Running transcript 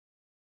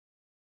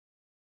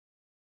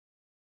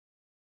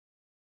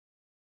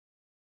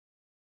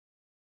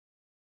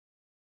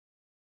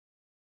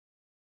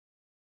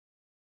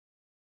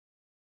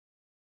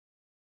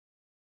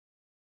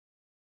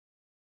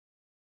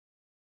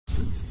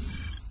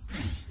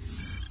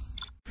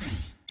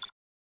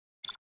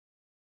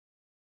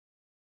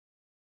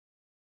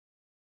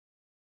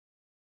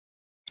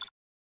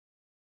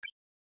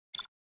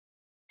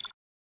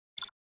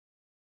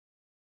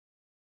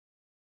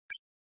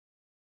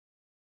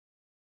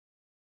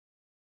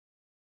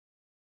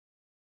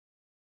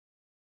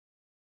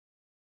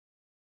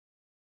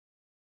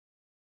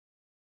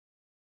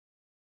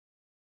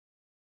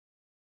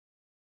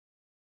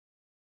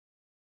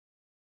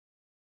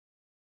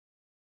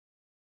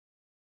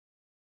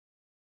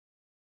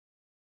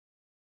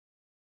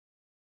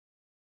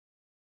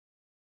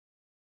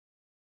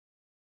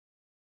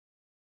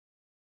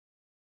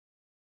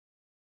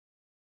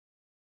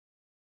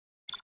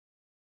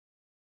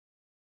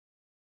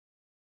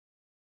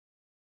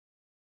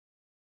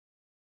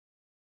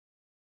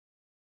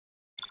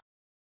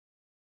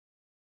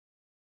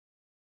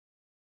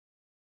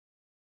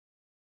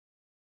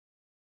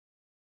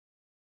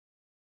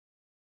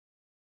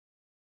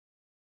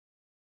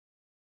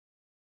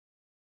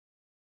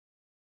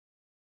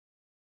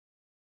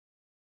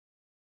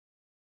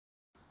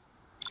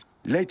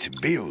Let's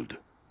build.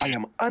 I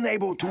am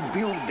unable to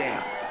build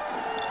there.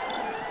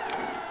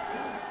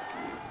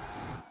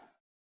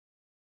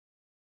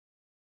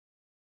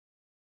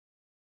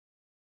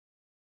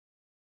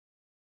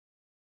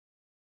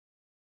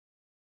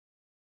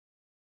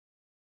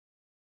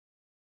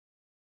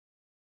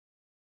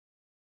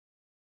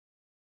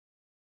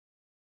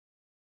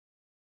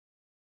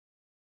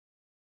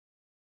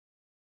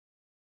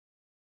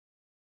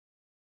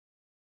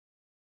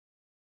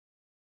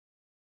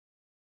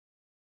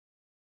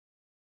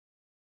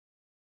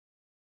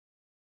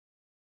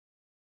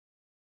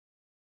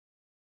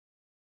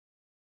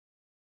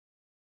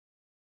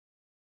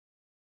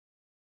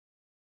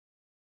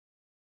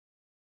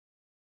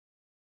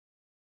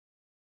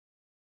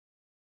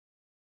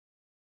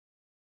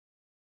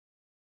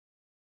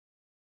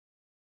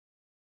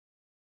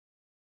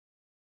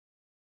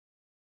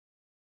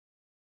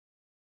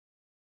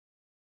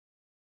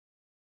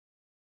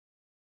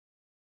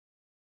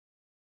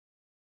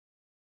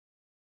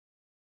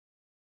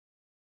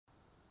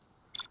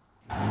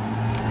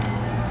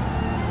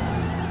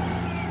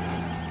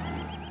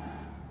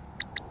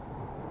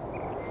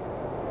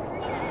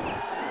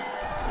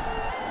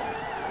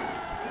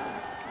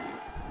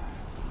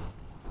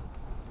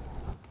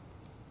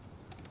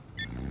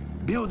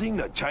 Building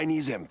the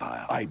Chinese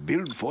Empire. I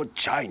build for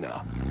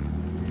China.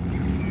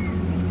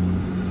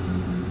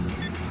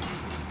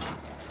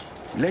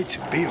 Let's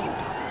build.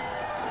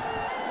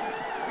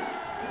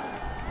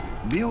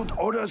 Build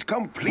orders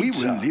complete.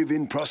 We will live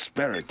in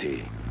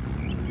prosperity.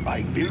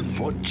 I build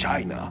for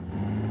China.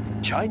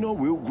 China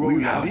will grow.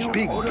 We have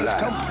big orders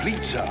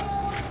complete, sir.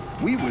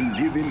 We will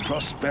live in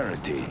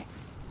prosperity.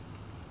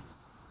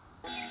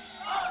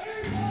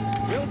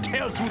 We'll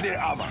tear through their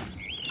armor.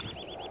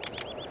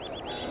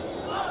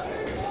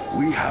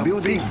 We have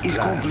building is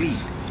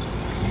complete.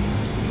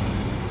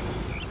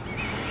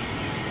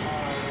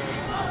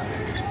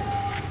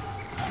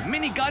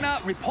 Mini Gunner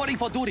reporting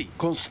for duty.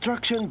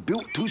 Construction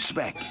built to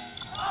spec.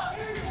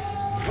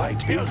 I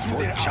build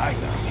for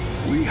China.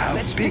 We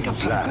have big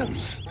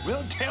plans.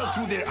 We'll tear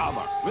through their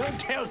armor. We'll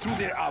tear through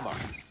their armor.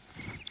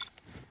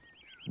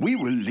 We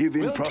will live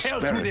in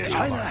prosperity.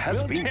 China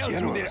has been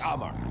generous.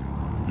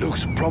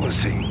 Looks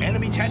promising.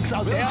 Enemy tanks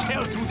out there. We'll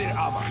tear through their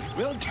armor.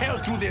 We'll tear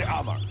through their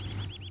armor.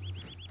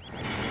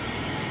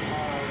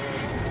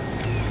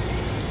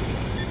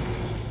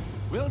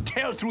 We'll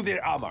tear through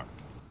their armor.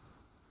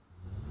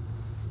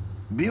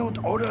 Build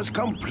orders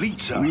complete,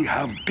 sir. We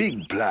have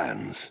big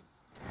plans.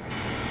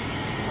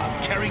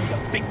 I'm carrying the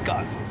big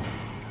gun.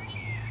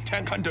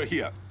 Tank hunter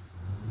here.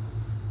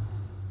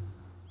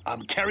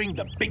 I'm carrying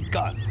the big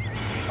gun.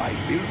 I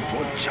build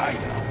for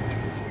China.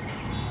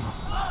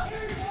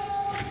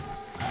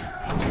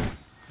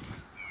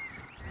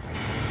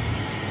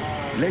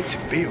 Let's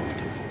build.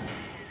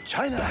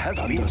 China has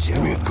been generous.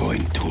 We're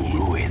going to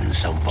ruin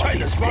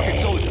somebody's rocket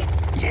soldier.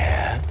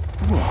 Yeah?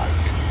 What?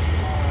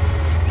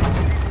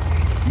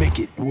 Make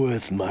it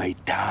worth my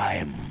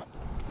time.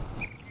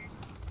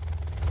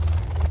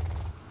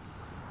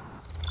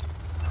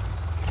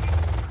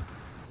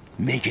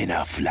 Making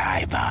a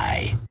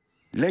flyby.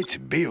 Let's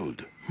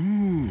build.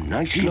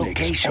 Nice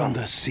location on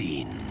the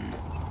scene.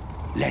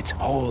 Let's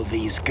haul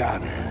these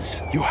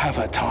guns. You have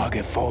a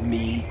target for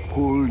me.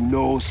 Pull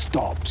no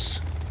stops.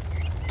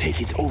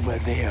 Take it over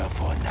there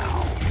for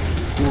now.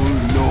 Pull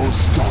no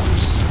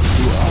stops.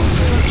 You are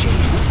ready.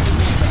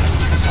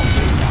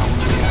 Something down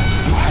there.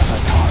 You have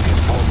a target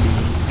for me.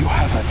 You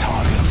have a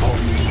target for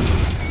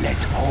me.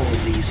 Let's haul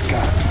these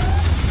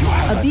guns. You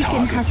have A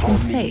beacon has been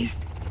placed.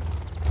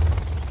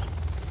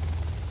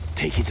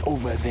 Take it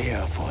over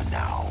there for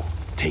now.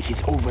 Take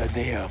it over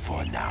there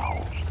for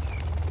now.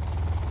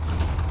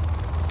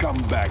 Come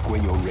back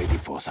when you're ready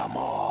for some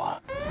more.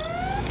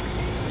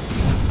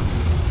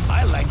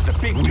 I like the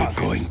big We're targets.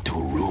 going to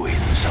ruin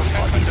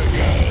somebody's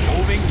day.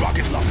 Moving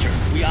rocket launcher.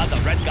 We are the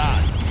Red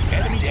Guard.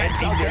 Enemy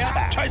tanks out there.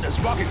 China's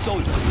rocket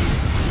soldier.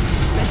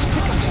 Let's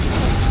pick up some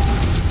points.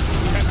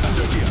 Tank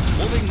hunter here.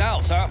 Moving now,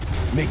 sir.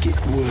 Make it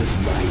worth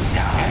my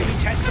time. Enemy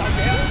tanks out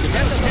there.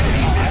 Defenders of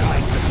peace. I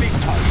like the big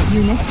targets.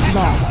 Unit Attack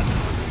lost. that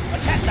one.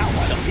 Attack that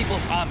one. The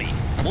People's Army.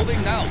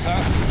 Moving now, sir.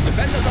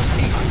 Defenders of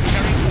peace.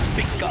 Carrying the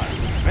big gun.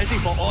 Ready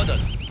for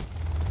orders.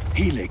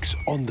 Helix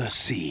on the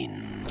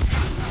scene.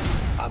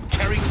 I'm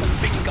carrying the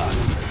big gun.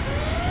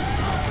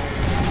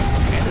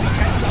 Enemy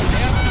tanks out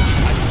there.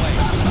 I'm away.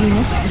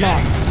 Unit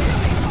lost.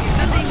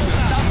 Nothing will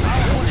stop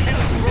our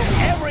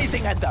throw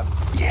everything at them.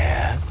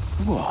 Yeah?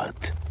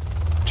 What?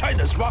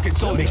 China's rocket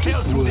soldier. Make it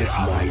worth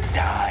my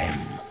time.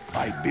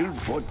 I build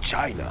for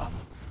China.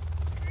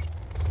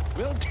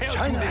 We'll tear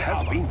China through the has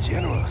armor. been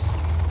generous.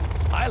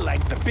 I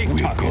like the big We're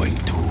targets. going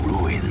to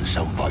ruin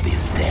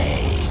somebody's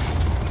day.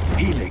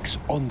 Helix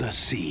on the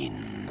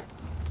scene.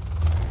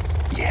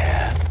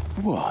 Yeah?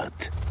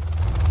 What?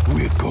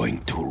 We're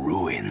going to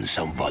ruin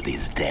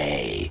somebody's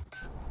day.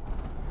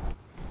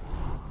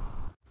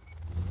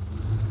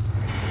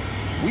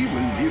 We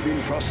will live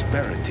in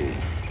prosperity.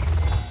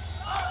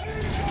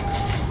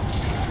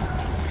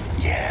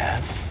 Yeah?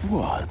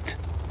 What?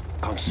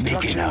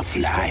 Making a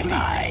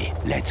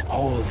flyby. Let's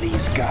haul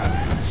these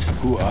guns.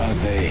 Who are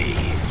they?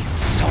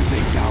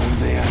 Something down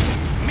there?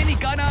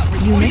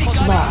 Minigunner Unit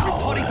reporting lost.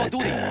 reporting for Our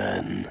duty.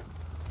 turn.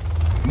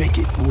 Make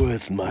it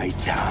worth my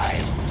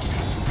time.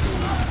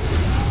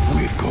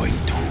 We're going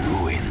to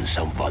ruin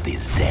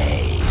somebody's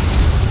day.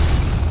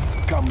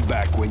 Come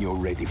back when you're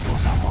ready for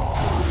some more.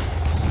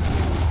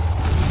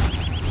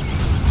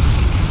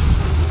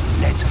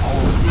 Let's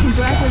hold these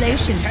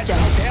Congratulations, Heads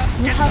General. out there.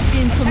 You Get have them.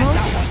 been Attack promoted.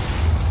 that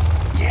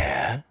one.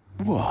 Yeah?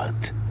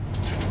 What?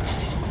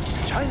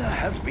 China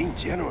has been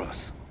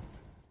generous.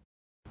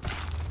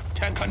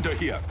 Tank under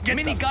here. Get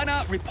them.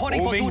 Minigunner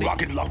reporting for Moving duty.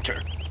 rocket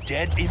launcher.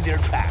 Dead in their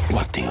tracks.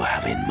 What do you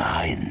have in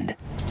mind?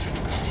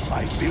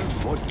 I built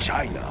for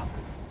China.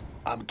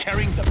 I'm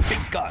carrying the big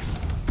gun.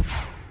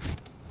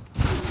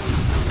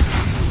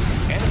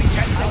 Enemy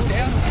tanks out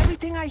there.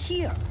 Everything I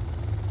hear.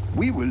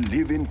 We will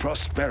live in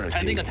prosperity.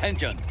 Standing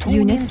attention. Tune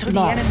Unit into the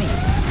lost. enemy.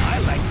 I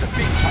like the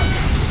big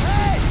targets.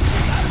 Hey!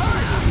 That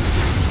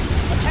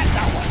hurt! Attack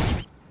that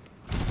one.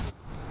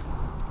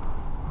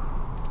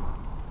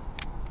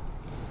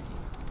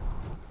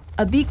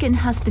 A beacon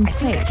has been I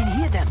think I placed. can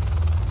hear them.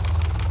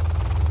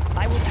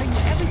 I will tell you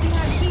everything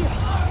I hear.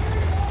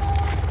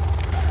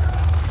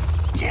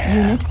 Yeah.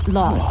 Unit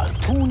lost.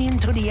 Tune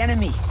into the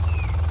enemy.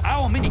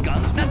 Our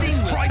miniguns, nothing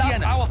will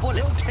stop our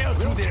bullets. We'll tear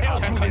through their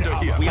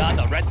armor. We are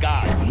the red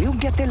guard. We'll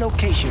get their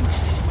location.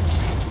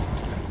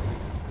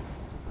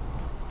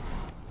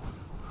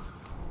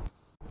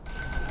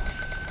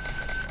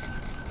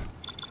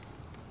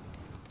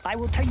 I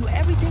will tell you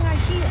everything I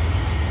hear.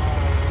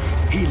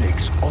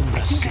 Helix on the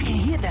I think I can sea.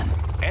 hear them.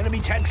 Enemy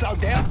tanks out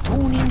there.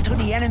 Tune into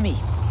the enemy.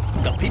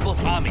 The People's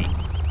Army.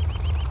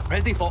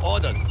 Ready for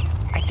orders.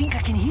 I think I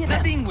can hear them.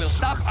 Nothing will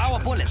stop our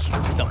bullets.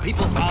 The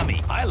People's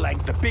Army. I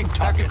like the big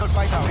Tactical targets.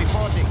 fighter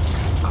reporting.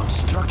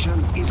 Construction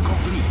is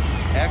complete.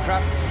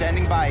 Aircraft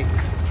standing by.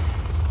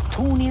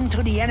 Tune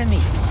into the enemy.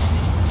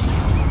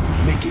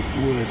 Make it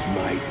worth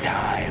my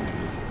time.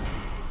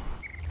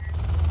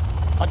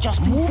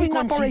 Adjusting Moving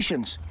frequency.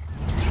 operations.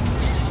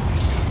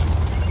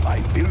 I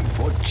built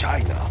for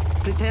China.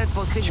 Prepared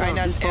for signal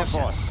China's Air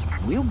distortion. Force.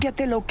 We'll get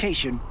their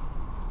location.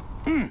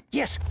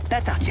 Yes,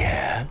 data.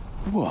 Yeah?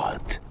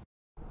 What?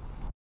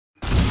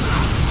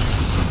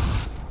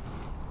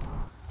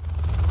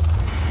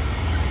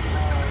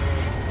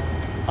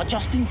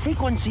 Adjusting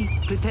frequency.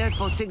 Prepared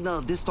for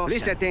signal distortion.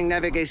 Resetting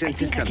navigation I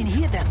think I systems. can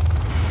hear them.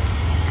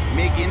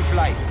 Make in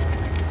flight.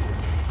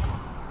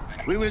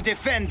 We will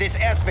defend this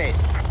airspace.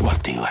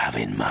 What do you have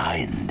in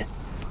mind?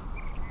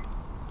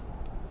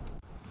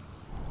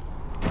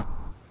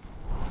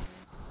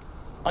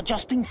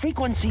 Adjusting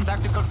frequency.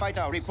 Tactical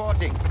fighter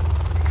reporting.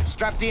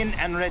 Strapped in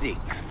and ready.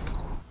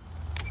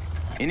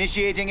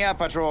 Initiating air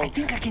patrol. I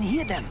think I can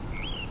hear them.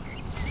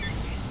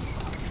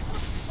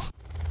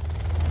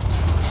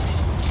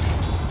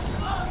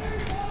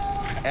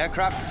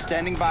 Aircraft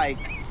standing by.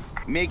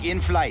 Make in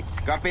flight.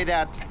 Copy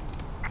that.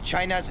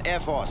 China's Air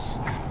Force.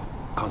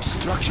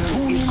 Construction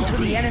Tune is into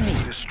complete. the enemy.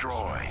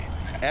 Destroy.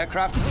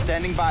 Aircraft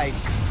standing by.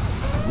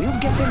 We'll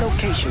get their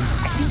location.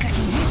 I think I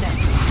can hear them.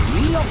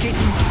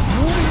 Relocating.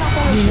 Moving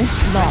operations. Unit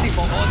Ready lost.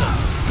 for orders.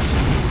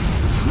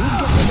 We'll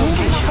get their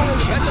location.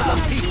 Defenders of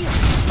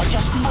peace.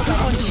 Adjusting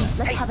frequency.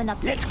 Let's have an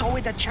update. Let's go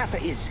where the chatter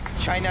is.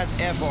 China's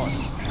Air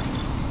Force.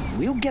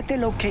 We'll get their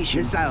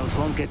location. Missiles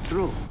won't get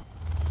through.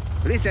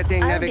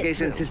 Resetting I'll get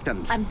navigation through.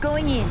 systems. I'm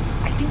going in.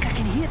 I think I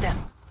can hear them.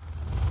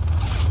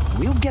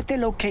 We'll get their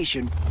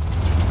location.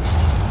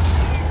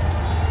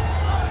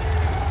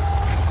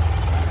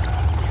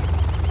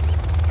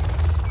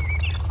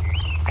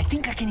 I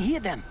think I can hear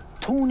them.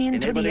 Tune into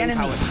the Enabling enemy.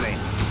 power train.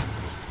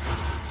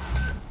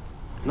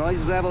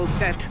 Noise level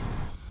set.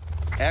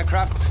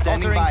 Aircraft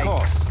standing by.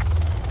 Course.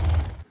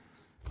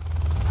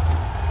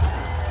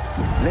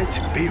 Let's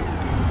build.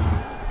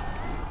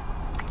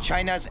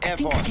 China's Air I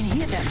think I Force. can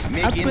hear them.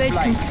 Make in Upgrade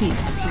flight. complete.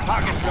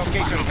 Target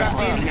location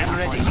strapped in and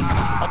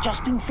ready.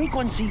 Adjusting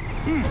frequency.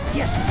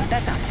 Yes,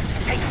 data.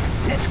 Hey,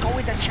 let's go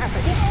where the chatter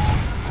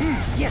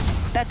is. Yes,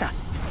 data.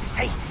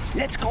 Hey,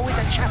 let's go where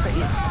the chatter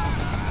is.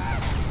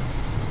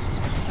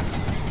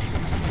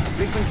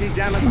 Frequency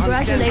jammers on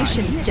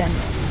Congratulations,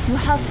 General. You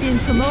have been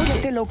Get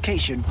promoted. their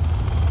location.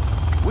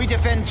 We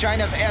defend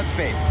China's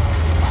airspace.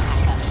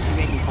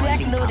 Black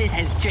Lotus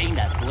has trained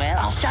us well.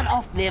 I'll shut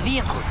off their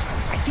vehicles.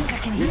 I think I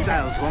can hear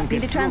them. Missiles won't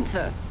Need get a through.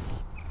 transfer.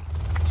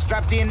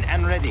 Strapped in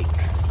and ready.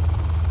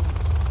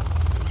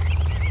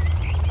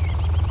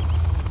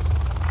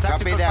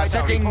 Copy that.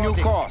 Setting new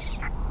course.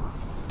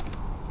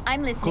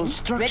 I'm listening. Ready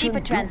Construction for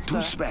built transfer.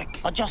 to spec.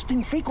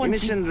 Adjusting frequency.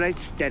 Emission rate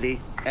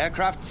steady.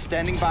 Aircraft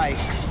standing by.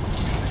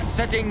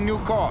 Setting new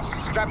course.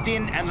 Strapped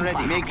in and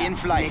ready. Make in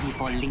flight. Ready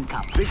for link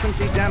up.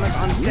 Frequency jammers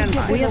on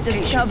standby. We have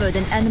discovered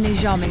an enemy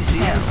jamming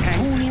pair.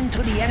 Tune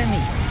into the enemy.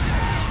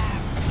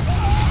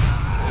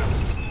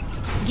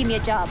 Give me a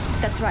job.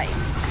 That's right.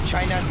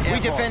 China's Air Air We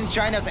defend Force.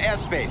 China's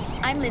airspace.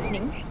 I'm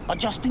listening.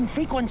 Adjusting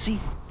frequency.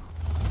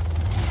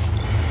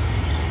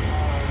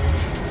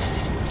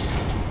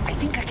 I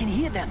think I can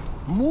hear them.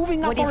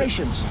 Moving What is it?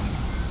 operations.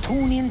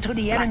 Tune in to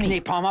the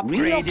enemy. napalm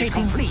upgrade is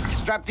complete.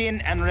 Strapped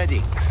in and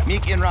ready.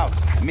 MiG en route.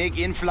 MiG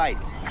in flight.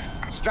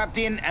 Strapped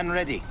in and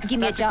ready. Give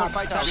me a job.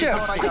 Sure,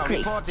 quickly.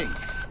 Reporting.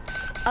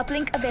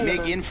 Uplink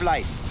available. MiG in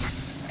flight.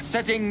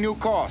 Setting new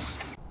course.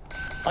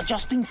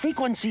 Adjusting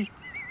frequency.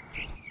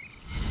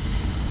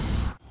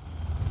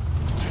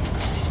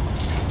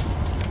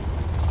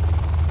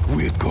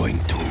 We're going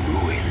to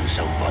ruin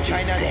somebody's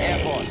China's day. Air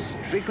Force.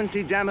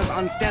 Frequency jammers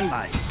on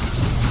standby. I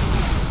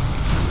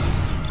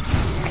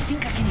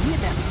think I can hear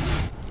them.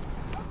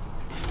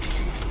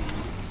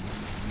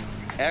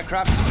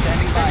 Aircraft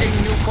standing by.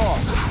 Setting new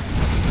course.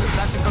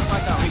 Tactical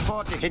fighter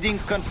reporting. Heading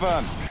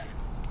confirmed.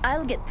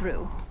 I'll get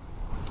through.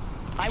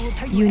 I will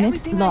tell you Unit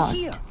everything I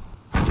hear. lost.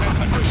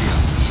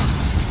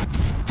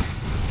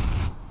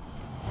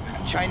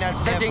 China's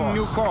setting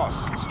new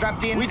course.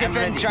 Strapped in. We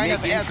defend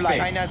China's airspace.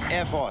 China's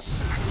Air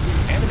Force.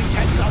 Enemy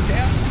tanks out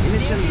there.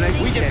 Innocent red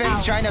We steady.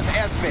 defend China's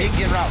airspace.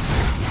 MiG en route.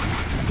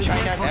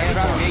 China's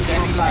aircraft MiG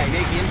in flight.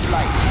 MiG in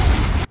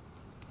flight.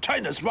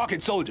 China's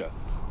rocket soldier.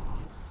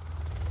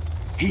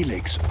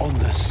 Helix on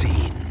the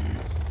scene.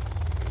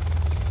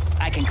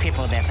 I can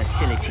cripple their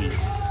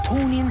facilities.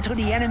 Tune in to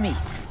the enemy.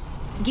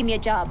 Give me a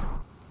job.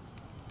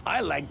 I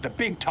like the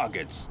big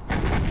targets.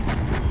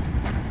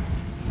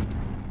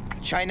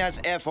 China's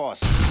Air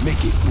Force.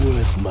 Make it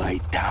worth my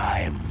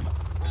time.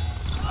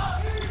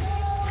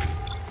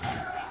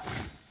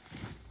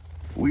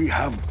 We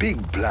have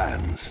big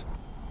plans.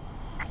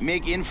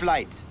 MiG in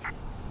flight.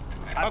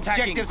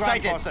 Objective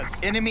sighted.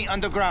 Enemy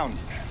underground.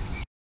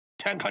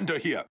 Tank hunter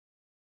here.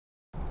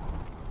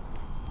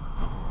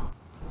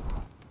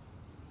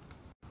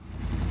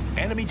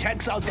 Enemy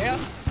tanks out there.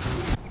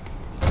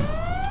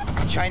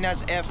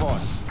 China's Air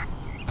Force.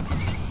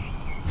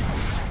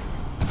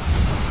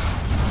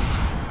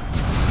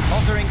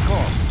 Altering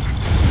course.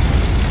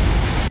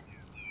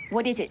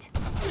 What is it?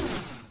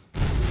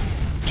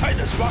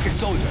 China's rocket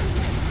soldier.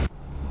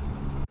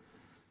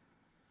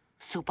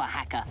 Super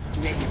hacker,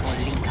 ready for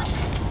link up.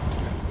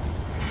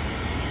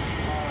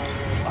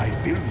 I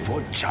build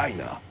for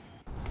China.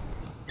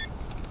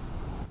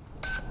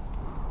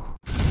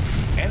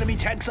 Enemy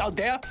tanks out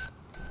there.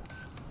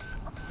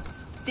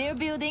 Their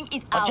building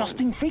is ours.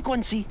 Adjusting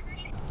frequency.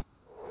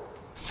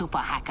 Super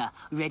hacker,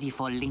 ready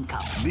for link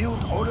up.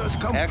 Build orders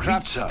complete,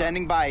 Aircraft sir.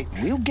 standing by.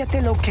 We'll get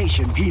the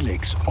location.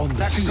 Helix on the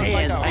Tactical scene.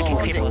 fighter I can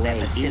reporting. cripple their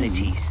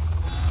facilities.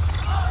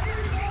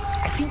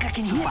 I think I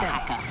can hear Super them.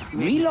 hacker,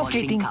 ready for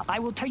Relocating. link up. I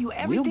will tell you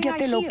everything We'll get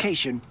the I hear.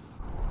 location.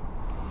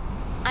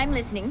 I'm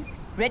listening.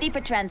 Ready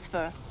for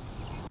transfer.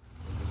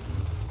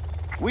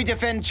 We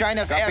defend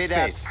China's Copy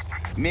airspace.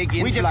 that. MiG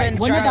in We flight. defend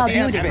One of China's our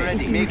buildings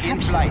airspace. is MiG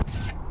in flight.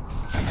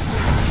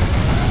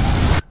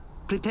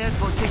 Prepared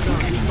for signal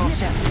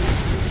distortion.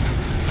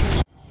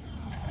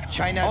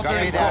 China's Super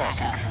course.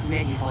 hacker,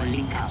 ready for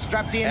link up.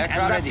 Strapped in,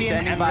 Aircraft strapped in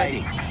standing and by.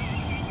 ready.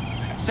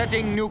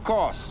 Setting new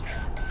course.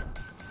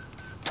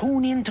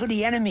 Tune in to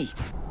the enemy.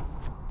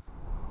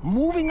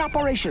 Moving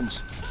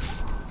operations.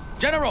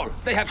 General,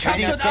 they have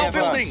Chinese captured our Air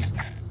Force. building.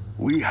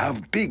 We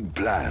have big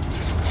plans.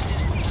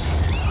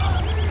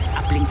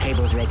 Uplink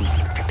cables ready.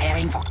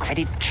 Preparing for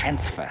credit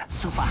transfer.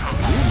 Super hacker,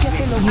 We'll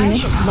get the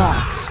Unit location.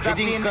 lost. Strapped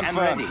in and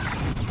ready.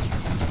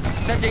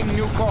 Setting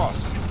new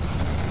course.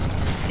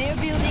 Their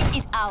building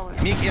is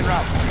ours. MiG en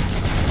route.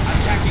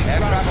 Attacking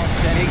aircraft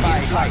standing by.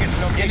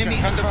 Target enemy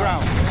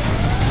underground.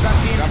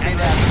 Strapped in and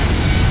ready.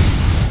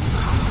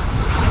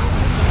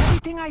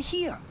 Everything I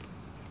hear.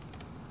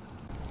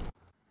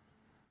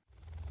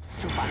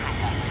 Super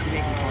hacker,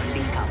 ready for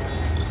link up.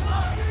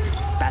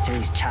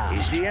 Batteries charged.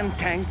 ACM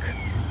tank.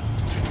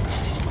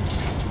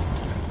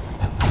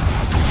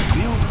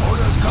 Build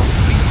orders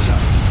complete, sir.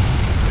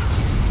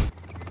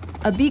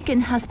 A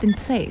beacon has been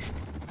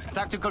placed.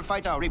 Tactical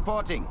fighter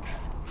reporting.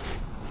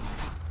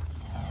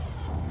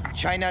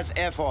 China's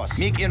Air Force.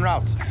 MiG en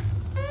route.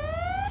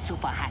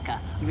 Super hacker,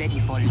 ready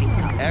for link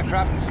up.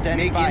 Aircraft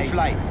standing by. MiG in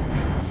flight.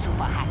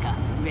 Super hacker,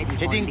 ready for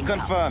Hitting link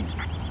confirmed.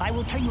 I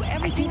will tell you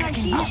everything I up.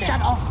 hear. I'll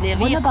shut off their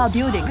One vehicle. of our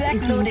buildings Black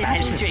is being Lotus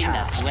has captured. trained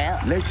us well.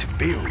 Let's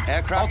build.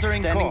 Aircraft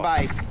standing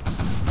by.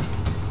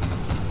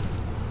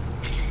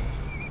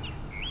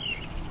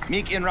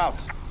 MiG en route.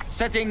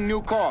 Setting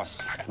new course.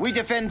 We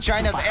defend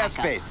China's Super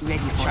hacker, airspace. ready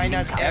for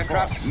China's link up.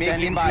 aircraft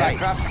standing by.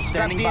 Aircraft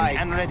standing by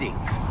and ready.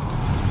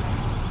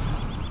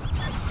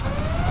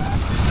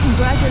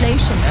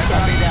 Congratulations,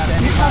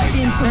 General. You have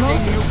been Setting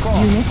promoted. new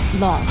course. Unit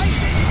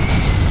lost.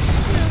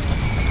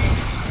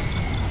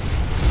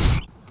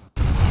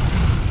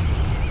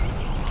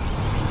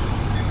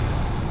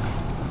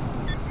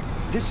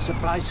 This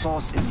supply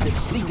source is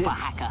depleted. Super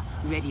hacker,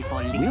 ready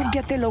for link We'll up.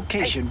 get the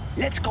location.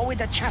 Let's go where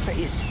the chatter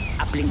is.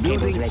 Uplink cables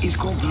Building ready. is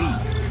complete.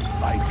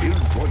 I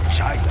build for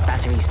China.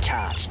 Batteries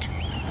charged.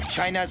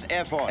 China's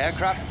Air Force.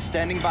 Aircraft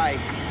standing by.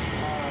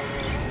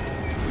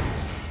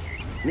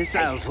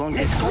 Missiles won't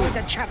Let's get go through.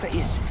 where the chatter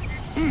is.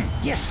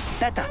 Yes,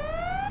 better.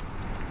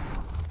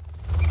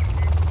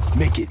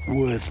 Make it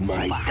worth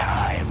my Super hacker,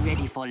 time.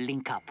 ready for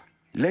link up.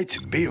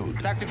 Let's build.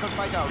 Tactical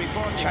fighter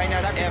report.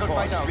 China's Air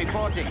Force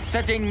reporting.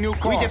 Setting new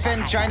course. We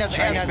defend China's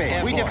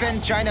airspace. We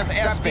defend China's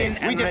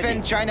airspace. We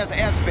defend China's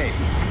airspace.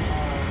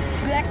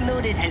 Black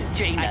Lotus has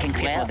trained us. I can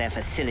cripple well. their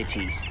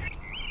facilities.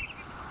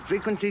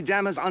 Frequency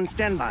jammers on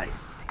standby.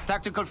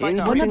 Tactical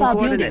fighter. One of our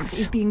buildings coordinates.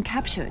 is being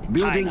captured.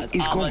 Building China's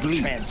is armored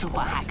complete. trench. Super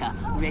hacker,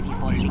 ready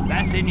for link.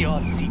 Fasten your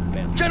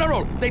seatbelt.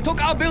 General, they took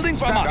our building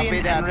from Strap us.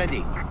 in and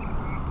ready.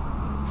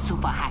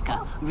 Super hacker,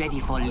 ready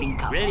for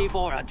link up. Ready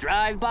for a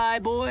drive-by,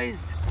 boys?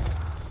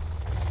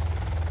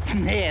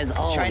 There's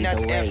always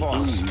China's a way. Air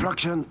Force.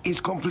 Construction is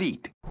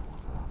complete.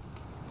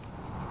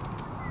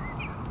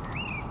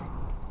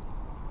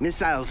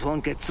 Missiles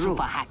won't get through.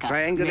 Super hacker,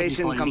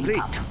 Triangulation ready for complete.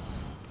 link up.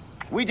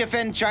 We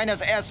defend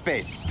China's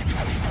airspace.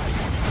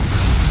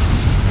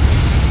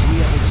 We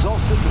have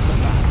exhausted the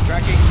supply.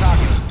 Tracking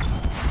target.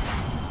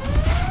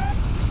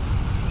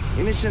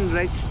 Emission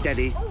rate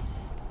steady.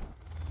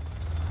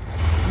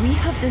 We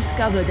have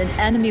discovered an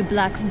enemy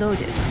Black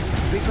Lotus.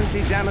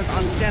 Frequency jammers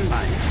on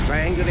standby.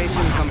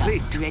 Triangulation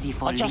complete. Ready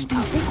for link Adjusting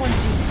up.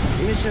 frequency.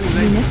 Emission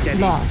rate Unit steady.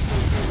 lost.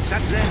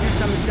 Shut their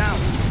systems down.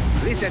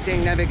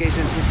 Resetting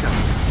navigation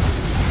systems.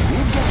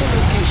 We'll get the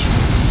location.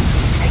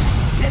 Hey,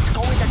 let's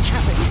go with the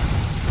chopper.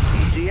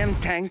 CM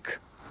tank.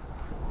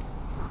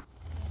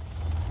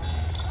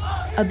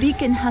 A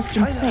beacon has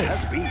been China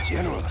has placed. been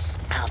generous.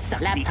 I'll suck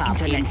the Laptop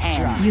in internet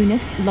hand. dry.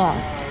 Unit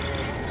lost.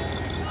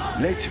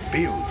 Let's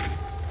build.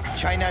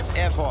 China's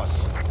Air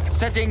Force.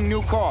 Setting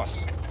new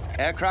course.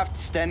 Aircraft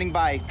standing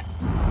by.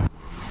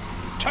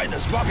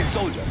 China's rocket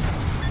soldier.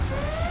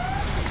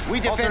 We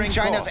defend Altering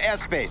China's course.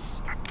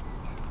 airspace.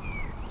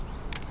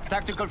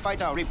 Tactical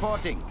fighter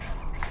reporting.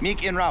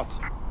 MiG en route.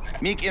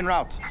 MiG en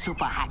route.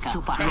 Super hacker,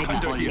 ready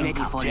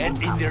for Dead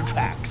link in up. their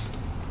tracks.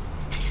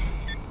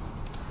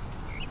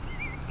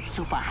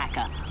 Super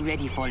hacker,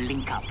 ready for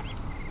link up.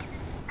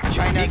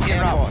 China's MiG en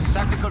Air route. Force.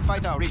 Tactical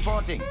fighter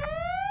reporting.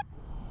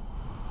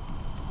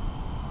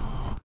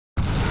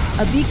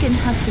 A beacon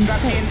has been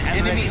Strapped in placed.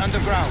 and enemy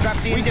underground.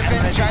 Strapped in. We and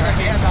defend ready. China's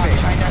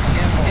airspace. China's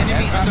Air Force.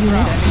 Enemy Unit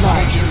underground.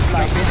 lost.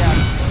 Copy that.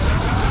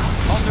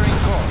 Altering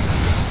course.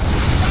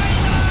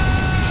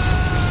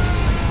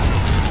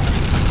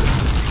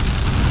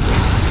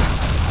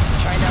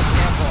 China's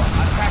Air Force.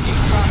 Attacking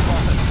ground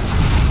forces.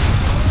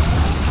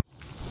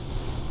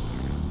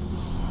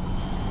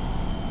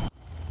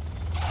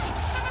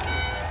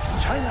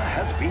 China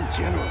has been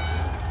generous.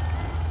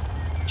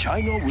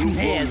 China will grow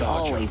There's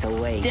larger. always a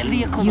way. The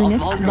vehicles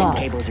Unit are lost.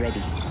 Cables ready.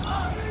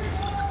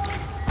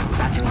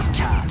 Batteries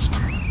charged.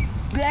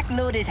 Black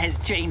Lotus has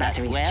trained us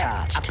Batteries well.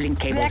 charged. Uplink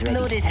cables Black ready.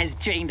 Lotus has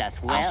trained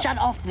us well. I'll shut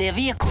off their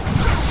vehicles.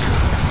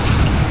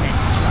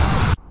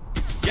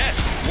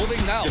 Yes,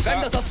 moving now.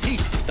 Defenders of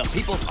peace, the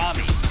People's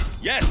Army.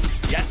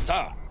 Yes, yes,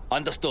 sir.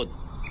 Understood.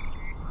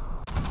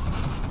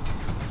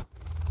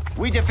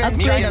 We defend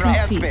Upgrade China's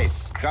complete.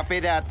 airspace. Copy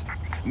that.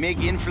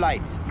 MiG in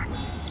flight.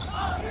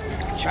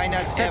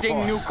 China's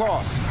setting new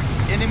course.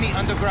 Enemy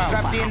underground.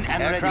 Strapped in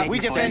and ready. We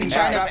defend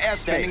China's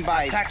airspace.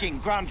 By attacking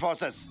ground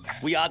forces.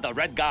 We are the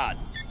Red Guard,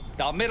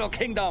 the Middle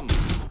Kingdom.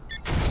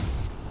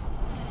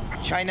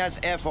 China's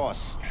Air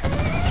Force.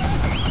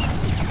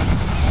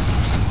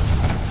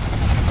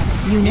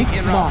 Unit MiG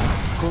en route.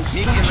 lost.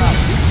 MiG en route.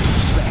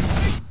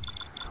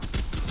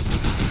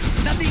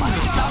 Nothing will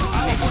stop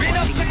us. Rid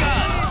of the gun.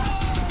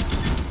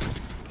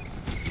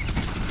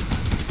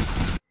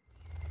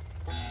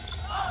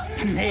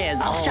 There's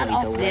I'll shut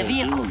always off a their way.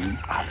 vehicles.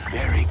 A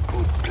very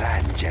good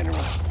plan,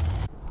 General.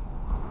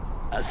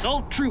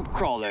 Assault troop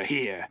crawler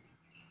here.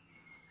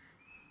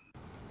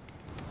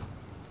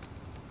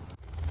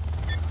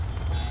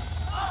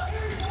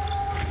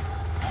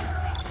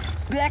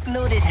 Black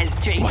Lotus has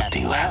trained What us do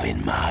you well. have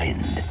in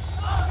mind?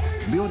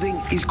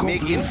 Building is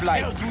complete. MiG in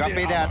flight.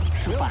 Copy that.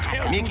 Super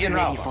hacker, MiG en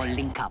ready route. for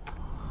link up.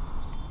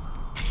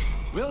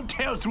 We'll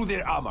tear through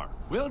their armor.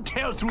 We'll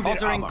tear through their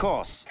Altering armor.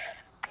 course.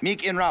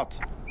 MiG en route.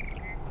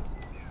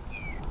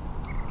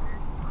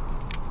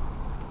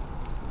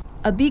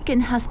 A beacon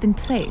has been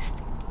placed.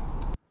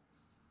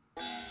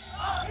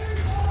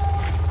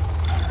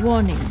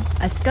 Warning,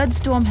 a scud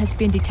storm has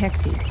been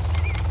detected. They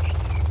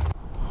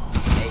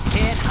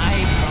can't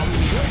hide from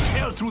me. We'll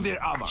tear through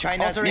their armor.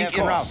 China's Altering MiG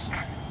en route. course.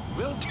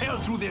 We'll tear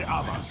through their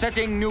armor.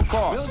 Setting new We'll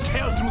course.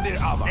 tear through their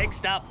armor.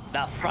 Next up,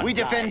 the front We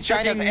defend line.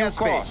 China's Setting new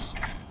airspace.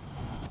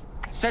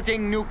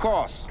 Setting new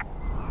course.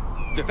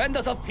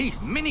 Defenders of peace,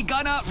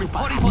 minigunner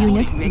reporting for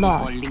Unit duty. Ready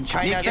lost. for link up.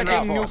 China MiG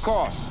setting new course.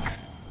 course.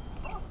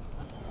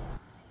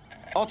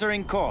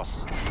 Altering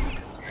course.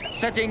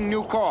 Setting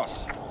new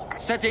course.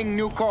 Setting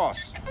new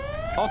course.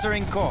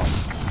 Altering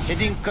course.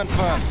 Heading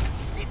confirmed.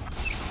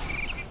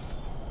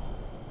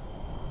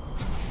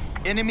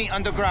 Enemy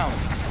underground.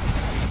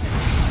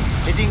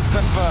 Heading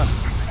confirmed.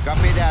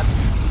 Copy that.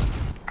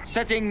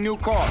 Setting new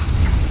course.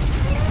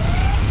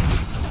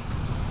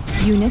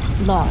 Unit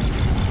lost.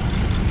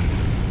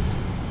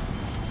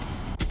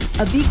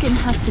 A beacon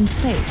has been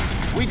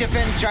placed. We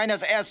defend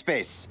China's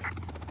airspace.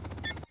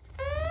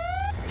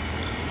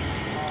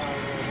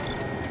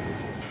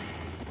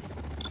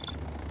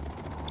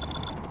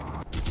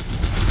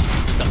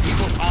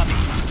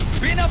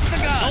 Spin up the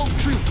gun! No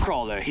troop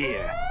crawler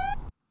here.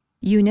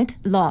 Unit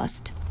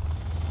lost.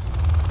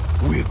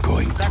 We're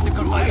going to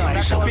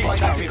ruin somebody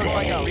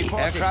today.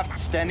 Aircraft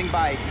standing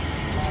by.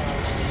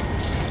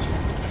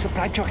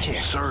 Supply truck here.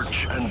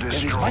 Search and There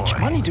is destroy. much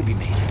money to be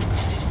made.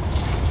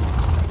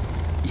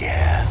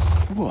 Yeah,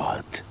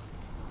 what?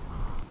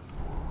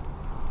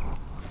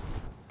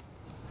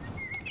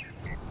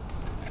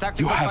 Tactical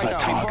You have a fighter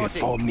target reporting.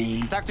 for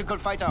me? Tactical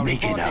fighter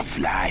Making a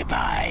reporting.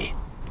 flyby.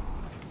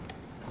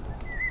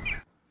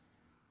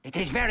 It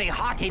is very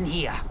hot in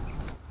here.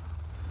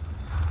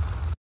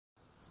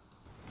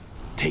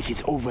 Take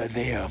it over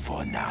there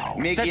for now.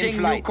 Setting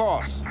new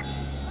course.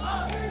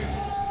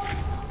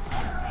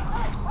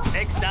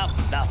 Next up,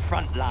 the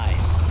front line.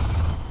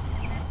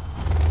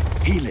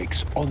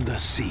 Helix on the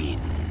scene.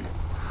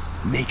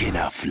 Making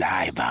a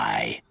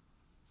flyby.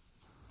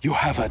 You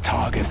have a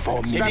target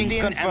for me. Strapped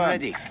in and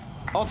ready.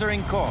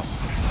 Altering course.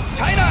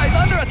 China is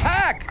under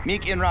attack!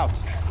 MiG en route.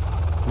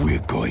 We're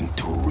going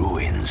to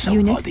ruin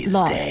somebody's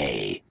lost.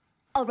 day.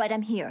 All right,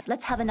 I'm here.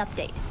 Let's have an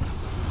update.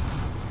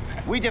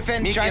 We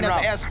defend MiG China's en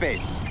route.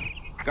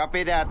 airspace.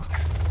 Copy that.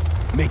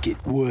 Make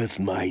it worth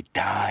my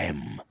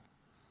time.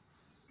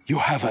 You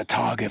have a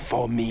target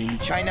for me?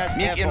 China's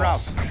MiG en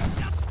route.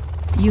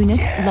 Unit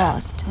Yeah.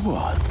 lost.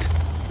 What?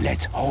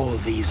 Let's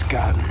hold these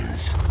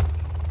guns.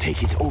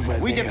 Take it over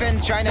We there. defend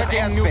for China's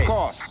some new space.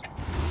 course.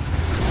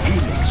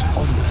 Helix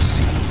on the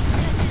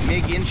scene.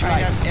 MiG in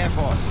China's Air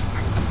Force.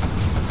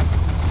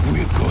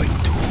 We're going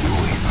to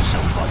ruin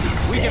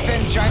somebody's We day.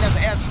 defend China's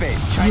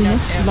airspace.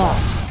 China's Unit Air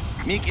lost.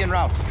 Force. MiG en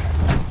route.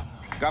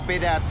 Copy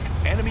that.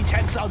 Enemy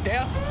tanks out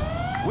there?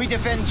 We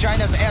defend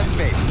China's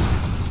airspace.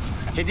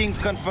 Heading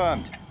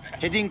confirmed.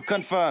 Heading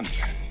confirmed.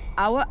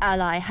 Our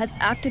ally has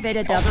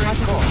activated the Altering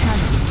particle course.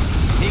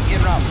 cannon. MiG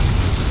en route.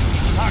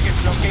 Target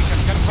location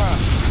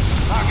confirmed.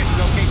 Target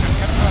location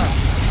confirmed.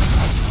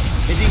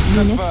 Heading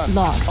Unit confirmed.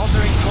 lost.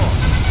 Altering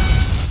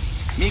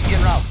course. MiG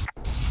en route.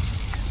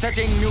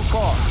 Setting new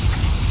course.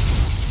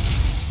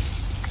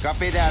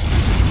 Copy that.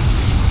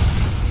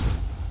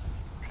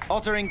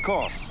 Altering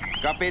course.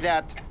 Copy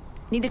that.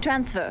 Need a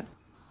transfer.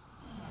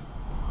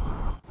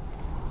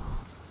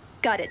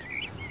 Got it.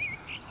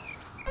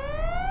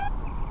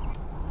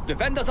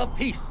 Defenders of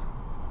peace.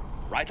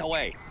 Right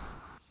away.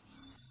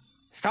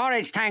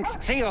 Storage tanks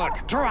sealed.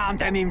 Drown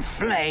them in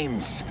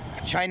flames.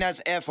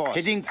 China's Air Force.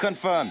 Heading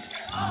confirmed.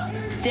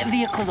 The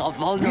vehicles are We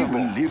vulnerable.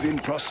 will live in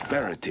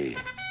prosperity.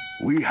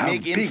 We have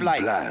MiG in big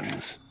flight.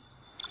 plans.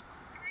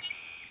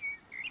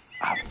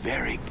 A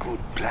very good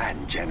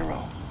plan, General.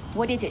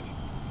 What is it?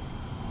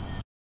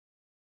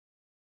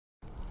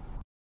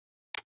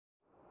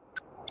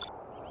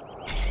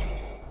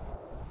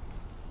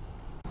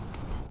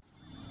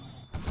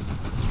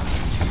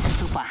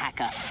 Super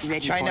hacker ready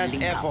China's for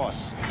link Air up.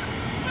 Force.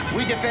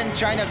 We defend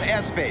China's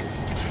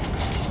airspace.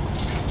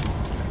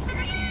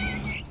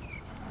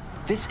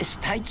 This is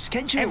tight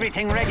schedule.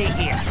 Everything ready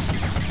here.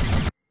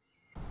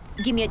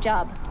 Give me a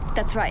job.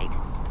 That's right.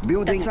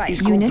 Building That's right.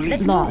 is Unit complete.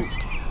 Let's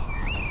lost.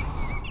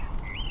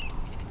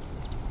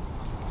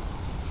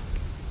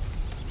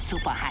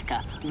 Super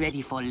hacker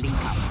ready for link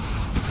up.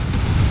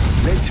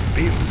 Let's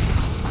build.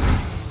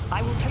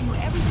 I will tell you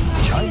everything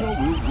I China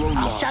will grow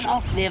I'll larger. shut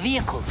off their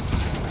vehicles.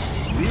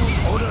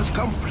 Build orders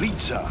complete,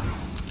 sir.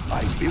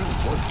 I build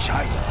for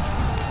China.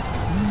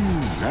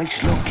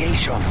 Nice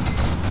location.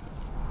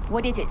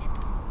 What is it?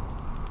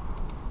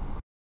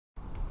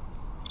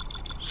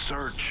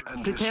 Search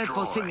and Prepared destroy.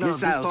 for signal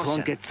distortion.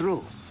 Won't get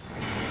through.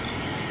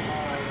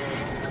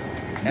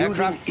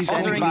 Aircraft is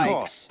altering complete.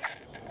 course.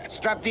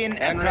 Strapped in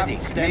and ready.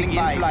 Standing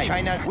by.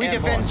 China's we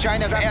defend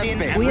China's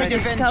airspace. We We have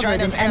defend discovered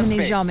China's an enemy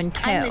airspace. I'm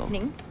SiMpLe.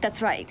 listening.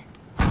 That's right.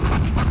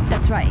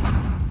 That's right.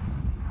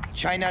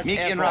 China's MiG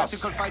Air en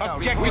Force. route.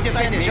 Objective we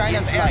defend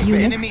China's airspace.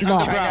 Unit Enemy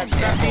lost. underground.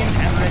 Strapped in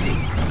and ready.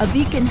 A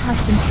beacon has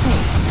been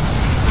placed.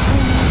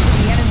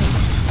 The enemy.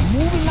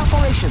 Moving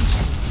operations.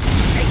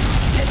 Hey,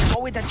 let's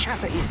go where the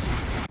chopper is.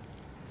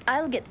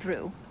 I'll get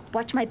through.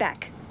 Watch my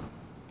back.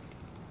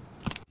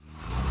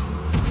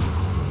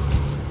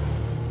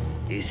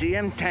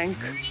 ECM tank.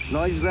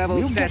 Noise level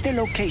We'll set. get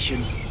the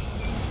location.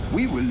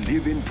 We will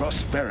live in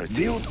prosperity.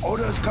 Build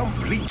orders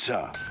complete,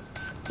 sir.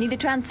 Need a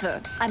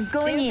transfer. I'm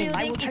going in.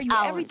 I will tell you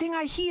everything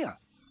I hear.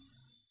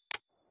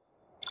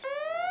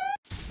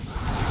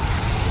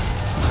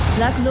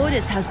 Black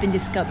Lotus has been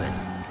discovered.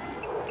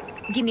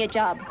 Give me a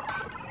job.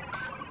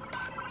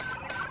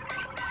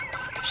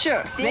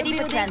 Sure. Ready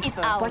for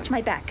transfer. Watch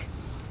my back.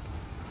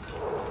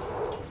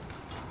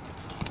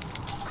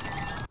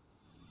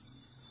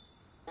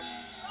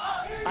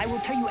 I will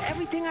tell you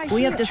everything I hear.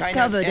 We have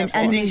discovered an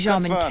enemy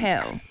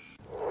SiMpLe.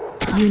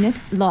 Unit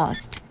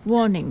lost.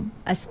 Warning.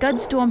 A Scud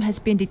storm has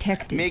been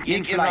detected. MiG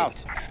in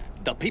flight.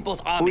 The People's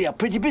Army. We are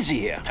pretty busy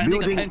here. Standing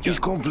Building attention. is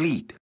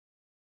complete.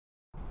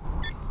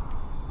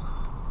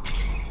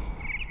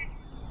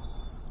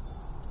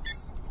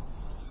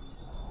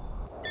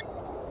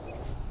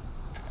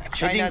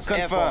 China's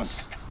Air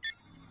Force.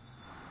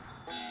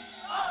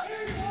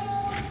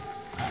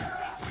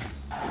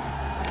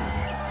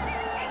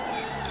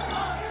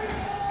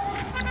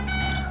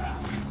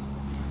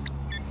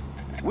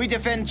 We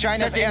defend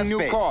China's airspace.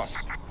 New course.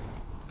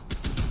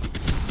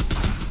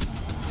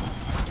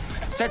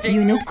 Setting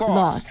Unit new course.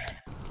 lost.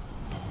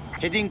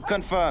 Heading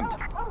confirmed.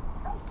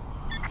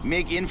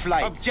 MiG in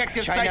flight.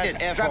 Objective China's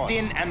sighted. Strapped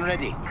in and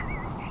ready.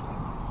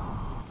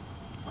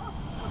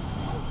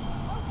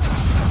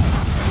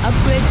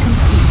 Upgrade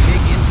complete.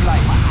 MiG in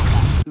flight. Super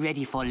hacker,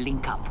 ready for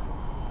link up.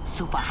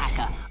 Super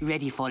hacker,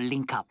 ready for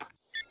link up.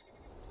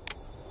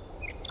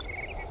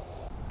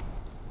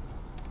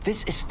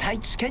 This is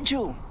tight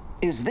schedule.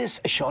 Is this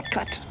a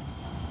shortcut?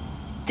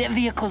 Their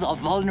vehicles are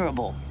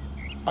vulnerable.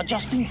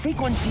 Adjusting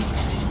frequency.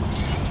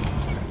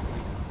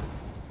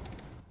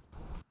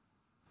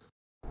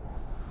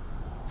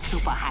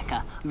 Super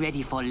hacker,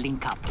 ready for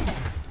link up.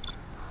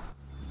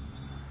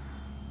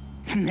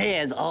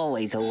 There's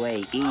always a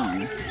way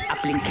in.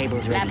 Uplink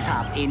cables ready.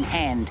 Laptop in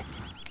hand.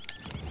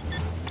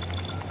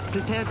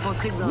 Prepared for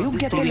signal. We'll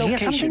get the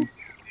location.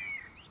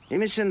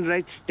 Emission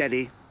rate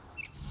steady.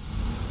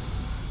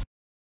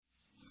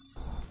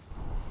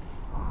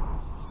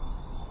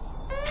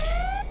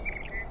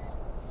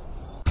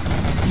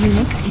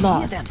 Unit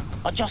lost.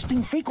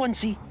 Adjusting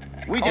frequency.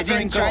 We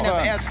defend China's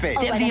airspace.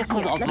 Their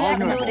vehicles are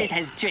vulnerable. Notice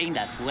has trained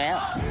us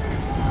well.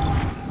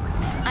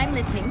 I'm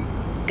listening.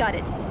 Got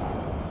it.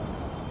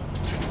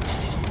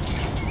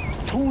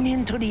 Tune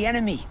in to the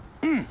enemy.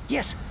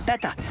 Yes,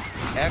 better.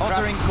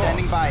 Aircraft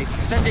standing by.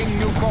 Setting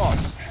new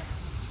course.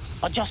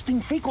 Adjusting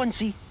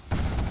frequency.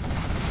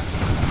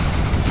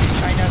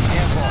 China's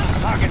Air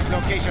Force. Target's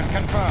location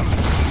confirmed.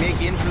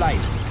 MiG in flight.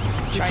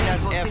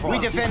 China's Air Force. We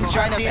defend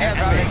China's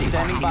airspace.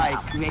 Standing by.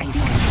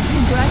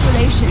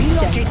 Congratulations,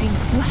 General.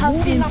 You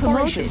have been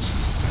promoted.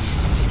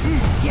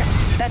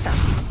 Yes, better.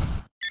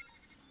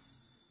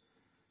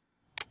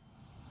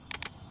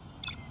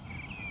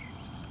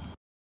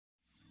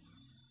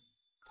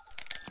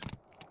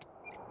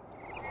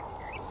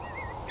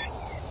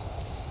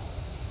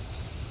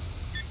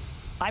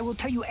 I will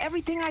tell you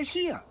everything I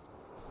hear.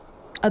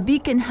 A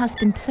beacon has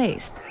been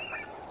placed.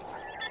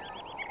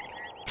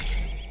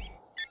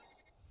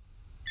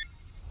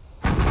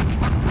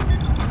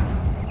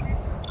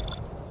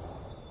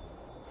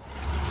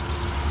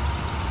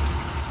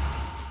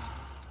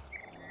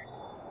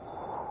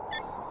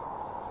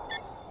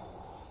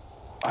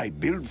 I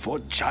build for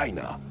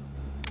China.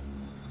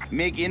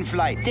 MiG in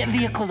flight. Their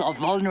vehicles are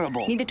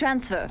vulnerable. Need a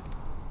transfer.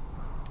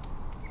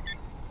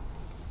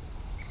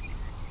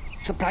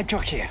 Supply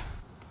truck here.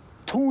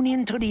 Tune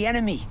in to the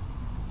enemy.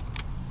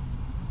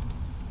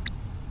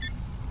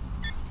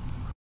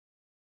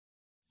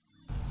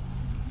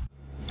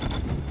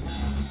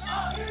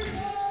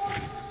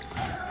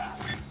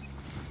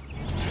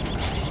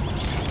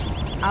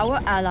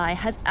 Our ally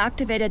has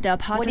activated their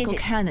particle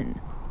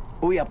cannon.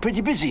 We are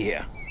pretty busy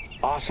here.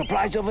 Our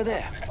supplies over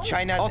there.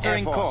 China's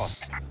altering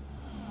course.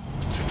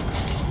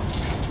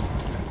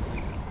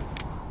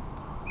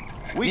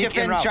 We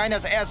defend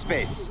China's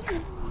airspace.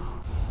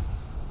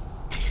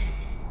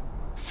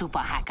 Super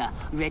hacker,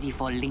 ready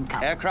for link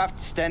up. Aircraft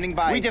standing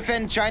by. We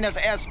defend China's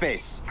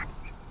airspace.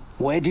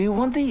 Where do you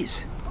want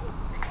these?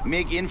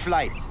 MiG in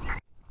flight.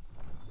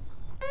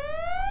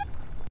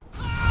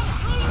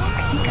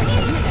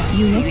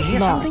 Unit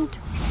lost.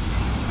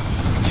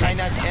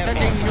 China's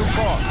setting new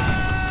course.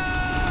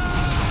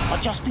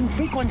 Adjusting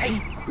frequency.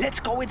 Hey, let's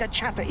go where the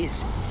chatter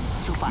is.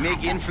 Super MiG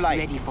hacker, in flight.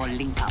 ready for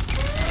link up.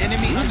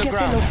 Enemy We'll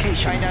underground. get the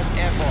location. China's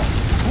Air Force.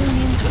 Tune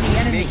in to the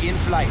enemy. MiG in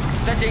flight.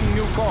 Setting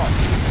new course.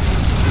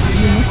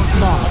 Unit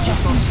lost.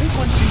 Adjusting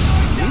frequency.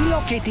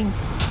 Relocating.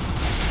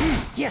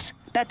 Yes,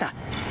 better.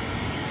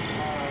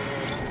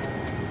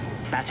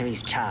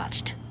 Batteries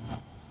charged.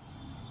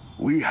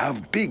 We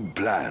have big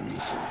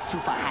plans.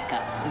 Super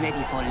hacker,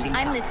 ready for link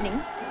I'm up.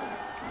 listening.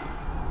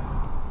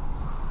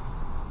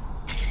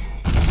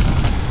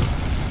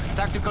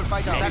 Tactical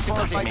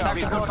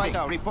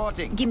fighter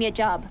reporting. Give me a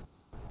job.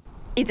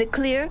 Is it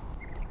clear?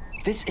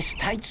 This is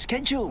tight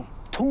schedule.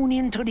 Tune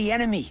in to the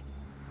enemy.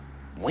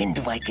 When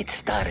do I get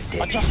started,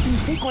 Daddy? Adjusting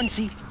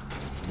frequency.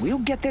 We'll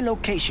get the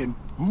location.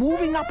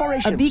 Moving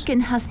operations. A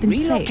beacon has been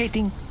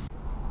Relocating.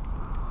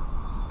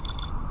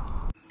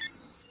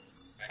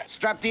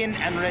 Strapped in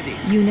and ready.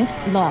 Unit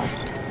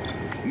lost.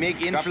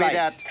 MiG in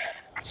flight.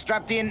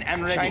 Strapped in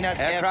and ready. China's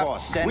Air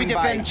Force. We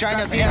defend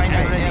China's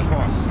Air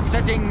Force.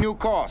 Setting new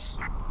course.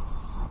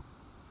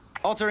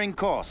 Altering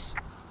course.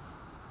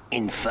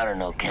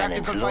 Inferno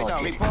cannons Tactical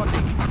fighter loaded.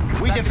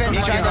 reporting. We defend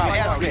China's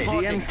airspace.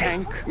 DCM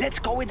tank. Let's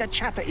go where the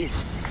chatter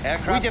is.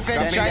 Aircraft we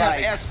defend China's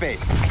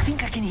airspace. I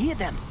think I can hear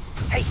them.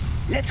 Hey,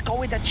 let's go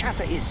where the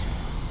chatter is.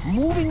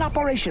 Moving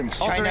operations.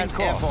 China's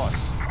Air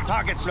Force.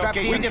 Target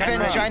location. We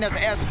defend China's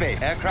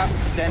airspace.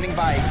 Aircraft standing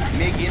by.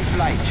 MiG in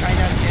flight.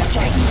 China's Air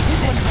Force.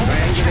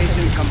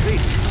 Triangulation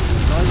complete.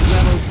 Noise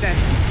level set.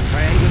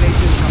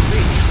 Triangulation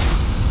complete.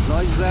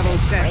 Noise level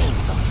set.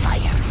 Rings of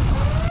fire.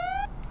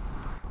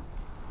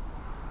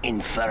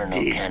 Inferno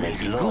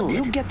cannons loaded.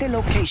 We'll get the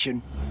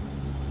location.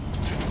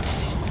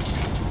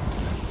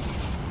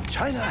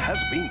 China has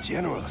been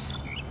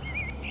generous.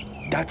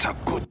 That's a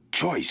good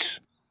choice.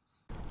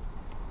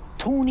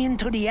 Tune in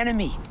to the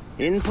enemy.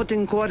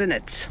 Inputting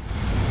coordinates.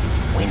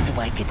 When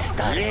do I get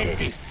started?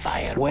 The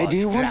fire Where do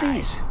you want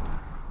these?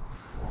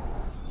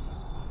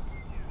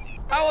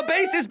 Our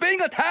base is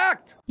being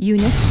attacked!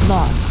 Unit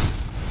lost.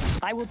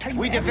 I will tell you.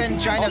 We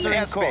defend China's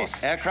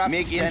airspace. Aircraft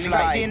make in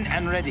flight. In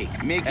and ready.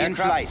 Make in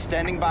flight.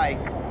 Standing by.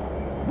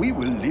 We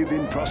will live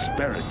in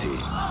prosperity.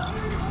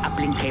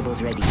 Uplink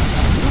cables ready.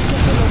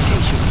 Get the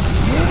location.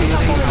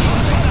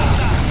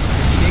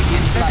 Make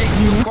in flight.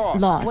 New Unit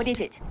course. lost. What is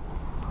it?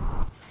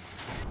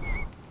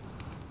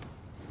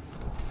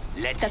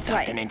 Let's That's start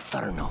right. an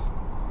inferno.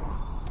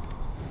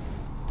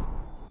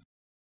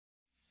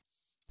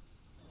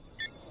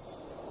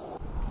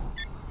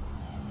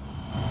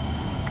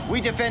 We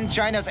defend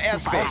China's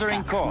airspace.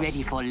 Altering course.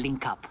 Ready for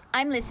link up.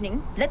 I'm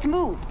listening. Let's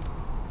move.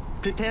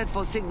 Prepared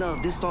for signal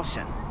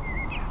distortion.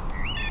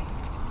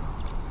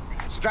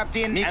 Strapped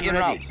in and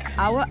ready.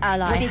 Our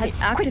ally What is has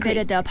it? activated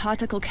Quickly. their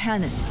particle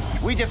cannon.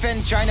 We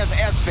defend China's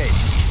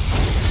airspace.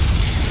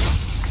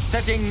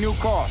 Setting new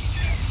course.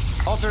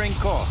 Altering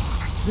course.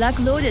 Black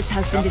Lotus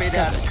has been Copy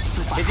that.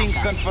 discovered. Hitting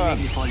confirmed.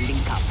 Ready for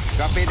link up.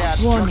 Copy that.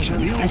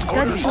 Warning, a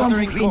scud storm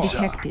has been Altering course.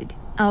 detected.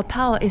 Our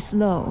power is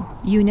low.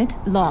 Unit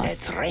lost.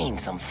 Let's rain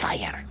some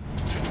fire.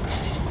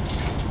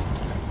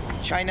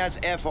 China's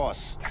Air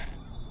Force.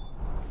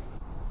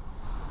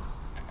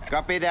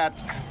 Copy that.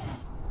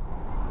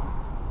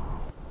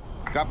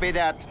 Copy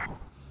that.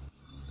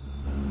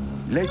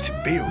 Let's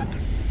build.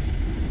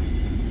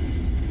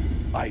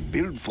 I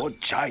build for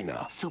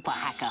China. Super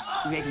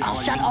hacker. Ready I'll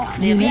for shut link off up.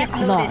 the Unit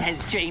Black Lotus lost.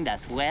 has trained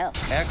us well.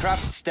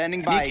 Aircraft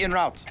standing by. In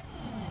route.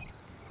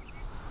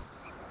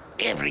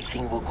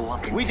 Everything will go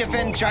up in We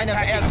defend smoke. China's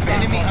airspace.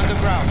 Enemy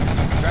underground.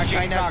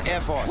 China's Air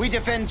Force. We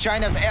defend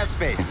China's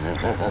airspace.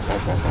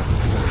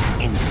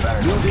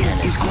 Inferno Building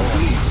cannons is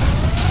complete.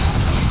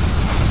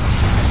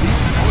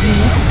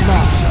 Unit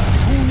lost.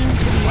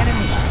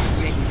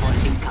 Ready for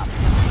link up.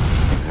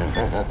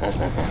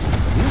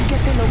 We'll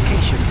get the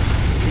location.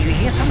 Do you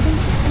hear something?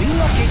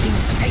 Relocating.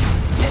 Hey,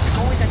 let's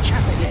go with the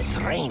chopper. Let's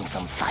rain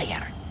some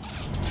fire.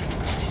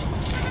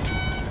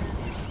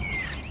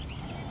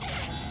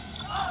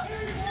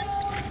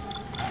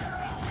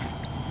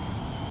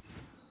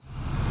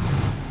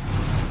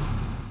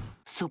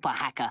 Super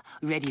hacker.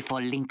 Ready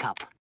for link up.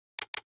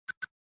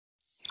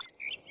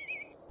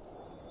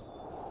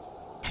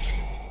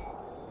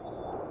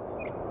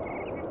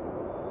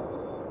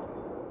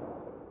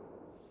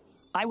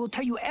 I will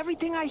tell you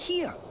everything I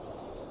hear.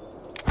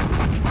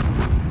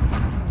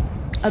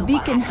 A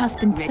beacon has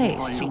been Ready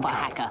for placed. super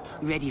hacker.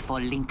 Ready for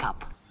link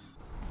up.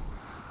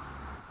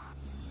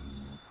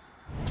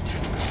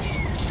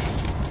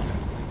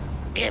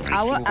 Everything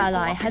Our will go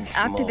ally up in has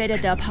smoke.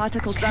 activated their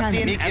particle Strapped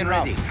in cannon. and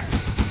ready.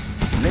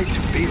 Let's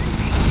build.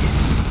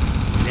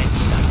 Let's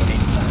start an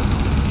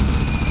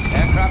inferno.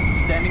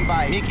 Aircraft standing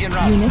by. Meek in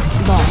route. Unit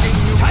lost.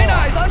 Setting new China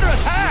course. is under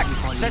attack!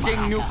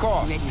 Setting new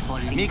course. Ready for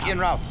link Meek in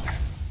up. route.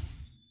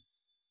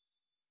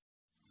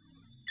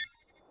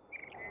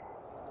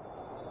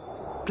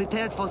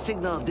 Prepared for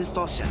signal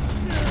distortion.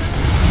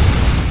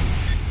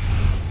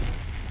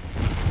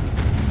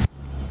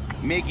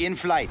 Make in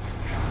flight.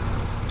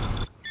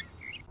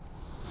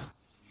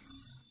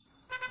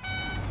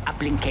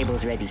 Uplink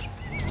cables ready.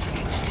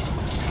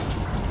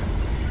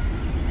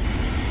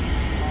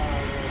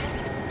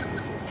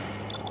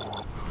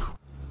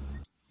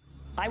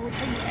 I will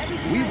tell you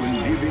everything. We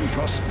will live in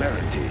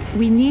prosperity.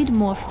 We need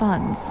more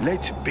funds.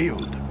 Let's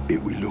build.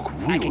 It will look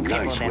I real can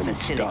cable nice their when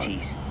it's done.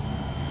 facilities.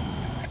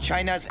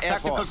 China's Air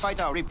Tactical Force.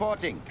 fighter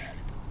reporting.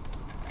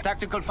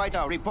 Tactical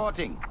fighter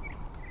reporting.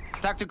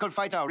 Tactical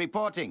fighter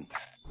reporting.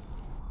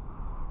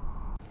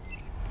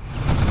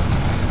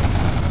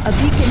 A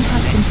beacon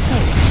has been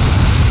placed.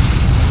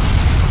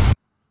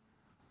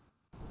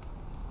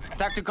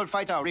 Tactical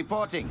fighter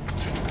reporting.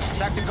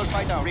 Tactical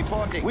fighter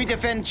reporting. We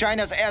defend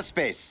China's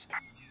airspace.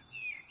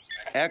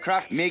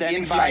 Aircraft make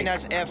in flight.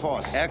 China's Air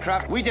Force.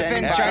 Aircraft. We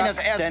defend China's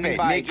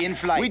airspace. Make in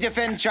flight. We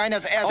defend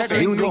China's airspace.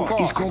 Building New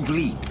course. is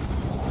complete.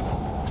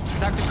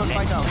 Tactical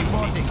fighter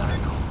reporting.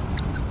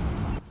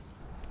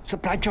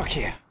 Supply truck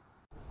here.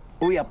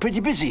 We are pretty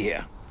busy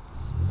here.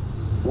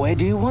 Where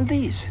do you want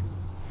these?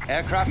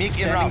 Aircraft make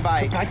in route.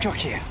 Supply truck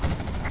here.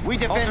 We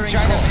defend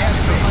China's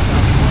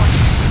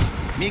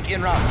airspace. Meek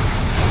in route.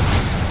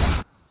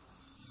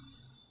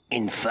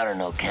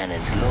 Inferno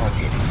cannons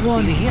loaded.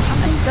 Warning, a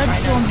scud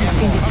storm has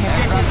been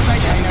detected.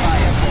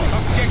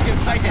 Objective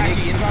sighted.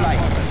 Make in flight.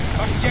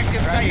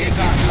 Objective sighted. In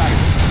flight.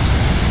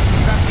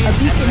 A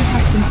beacon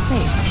has been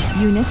placed.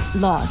 Unit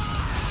lost.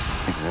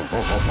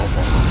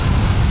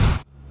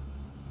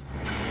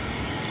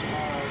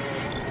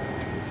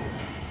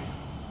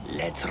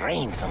 Let's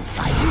rain some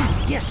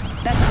fire. Yes,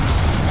 that's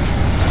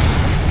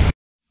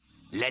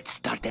Let's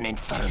start an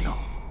inferno.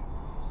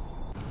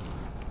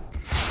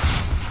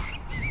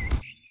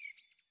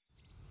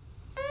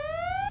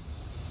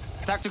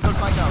 Tactical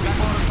fighter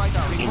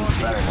reporting.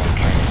 Inferno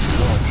cannons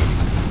loaded.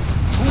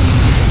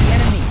 the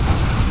enemy.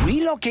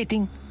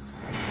 Relocating.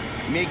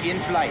 Make in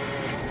flight.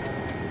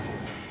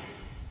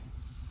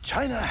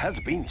 China has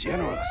been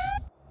generous.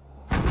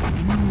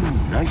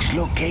 Nice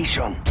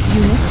location.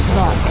 Unit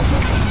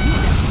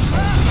lost.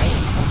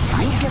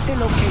 We'll get the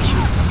location.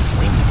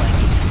 When do I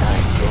get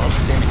started?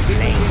 Then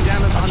frequency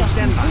jammers on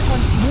standby.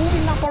 Frequency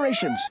moving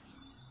operations.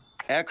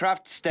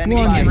 Aircraft standing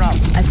Warning. by.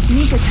 A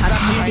sneak attack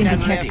has been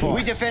China's detected. Air Force.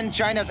 We defend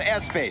China's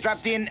airspace.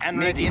 Strapped in and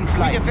ready. In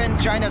flight. We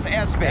defend China's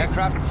airspace.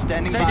 Aircraft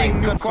standing Setting by.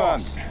 new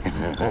Confirmed.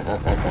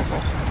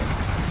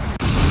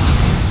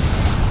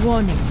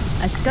 Warning.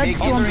 A scud Make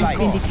storm has flight.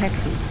 been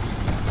detected.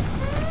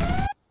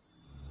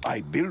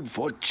 I build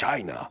for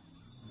China.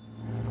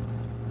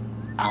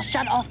 I'll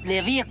shut off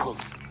their vehicles.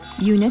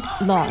 Unit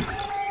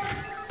lost.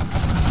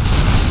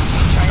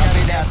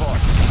 China's Air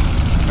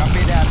Force.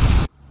 Copy that.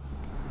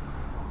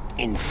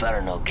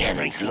 Infernal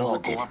cannons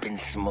loaded. Go up in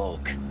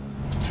smoke.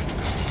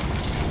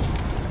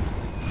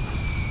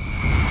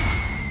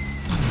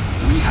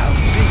 We have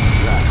big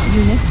plans.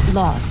 Unit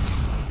lost.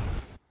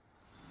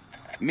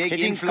 Make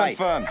Hitting in flight.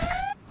 confirmed.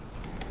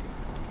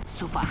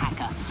 Super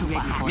hacker,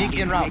 Make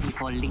en route. ready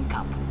for link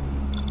up.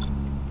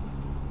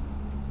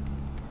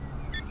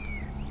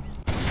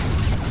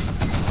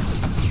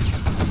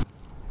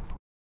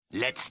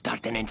 Let's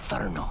start an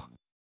inferno.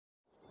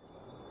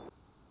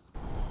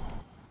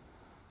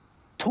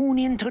 Tune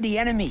in to the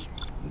enemy.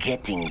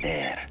 Getting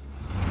there.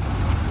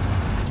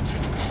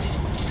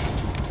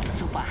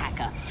 Super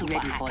hacker,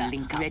 ready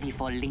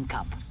for link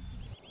up.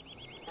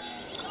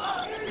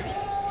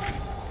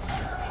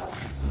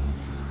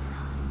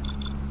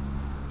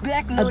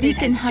 Black A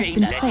beacon has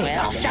been placed.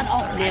 Well, shut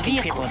off their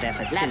vehicles.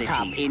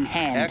 Laptop in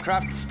hand.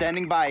 Aircraft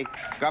standing by.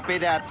 Copy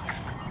that.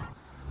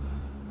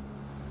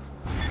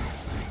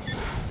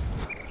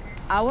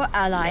 Our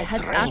ally Let's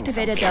has rain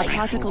activated some their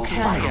particle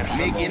cannons.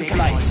 Make in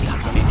flight.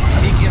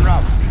 Make en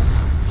route.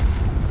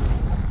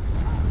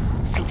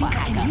 Super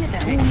hacker,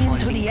 Tune in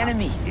to the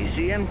enemy.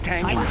 ECM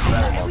tank.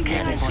 Infernal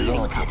cannons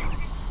loaded.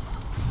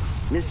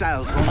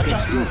 Missiles won't get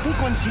Adjusting through.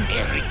 frequency.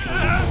 Everything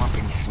will go up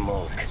in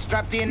smoke.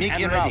 Strapped in Make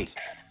and en ready. route.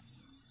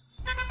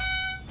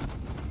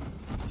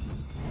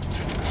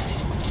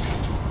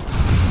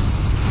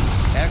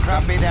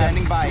 Aircraft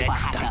standing by.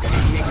 Let's start an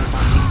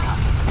inferno.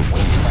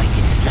 When do I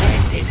get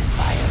started?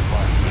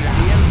 Fireballs fly.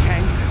 ECM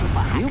tank.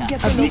 We'll get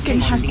A the beacon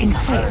location. has been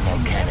placed.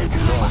 Infernal cannons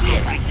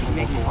loaded. Everything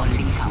will go up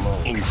in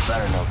smoke.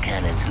 Infernal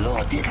cannons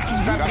loaded.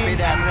 Strapped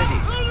in and ready.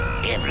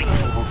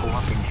 Everything will go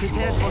up in Prepared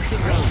smoke. for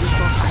signal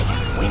distortion.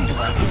 When do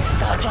I get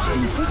started?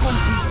 Adjusting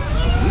frequency.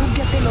 We'll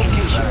get the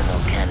location.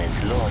 Infernal cannons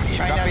loaded.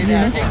 China's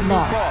Unit Air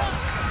lost. Force.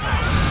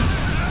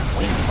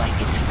 When do I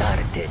get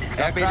started?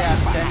 Copy that.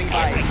 Standing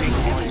by. Everything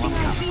will go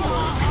up in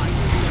smoke.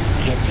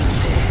 Getting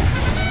there.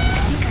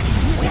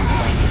 When do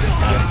I get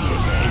started?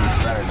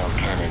 Infernal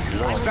cannons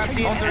loaded. Strapped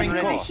in and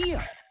ready.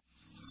 Here.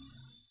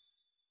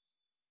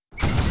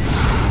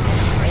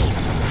 Rain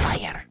some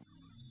fire.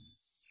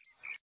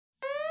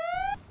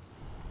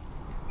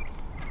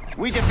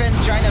 We defend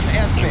China's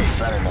airspace.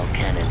 Infernal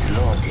cannons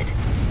loaded.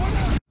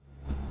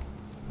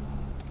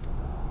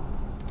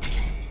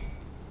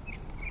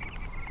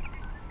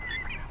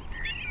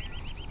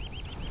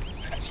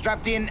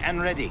 Strapped in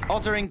and ready.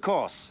 Altering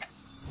course.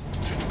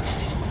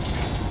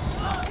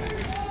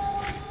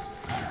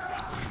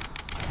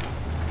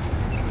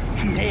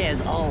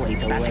 There's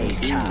always a way.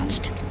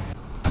 Charged.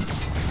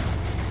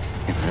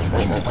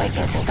 When do I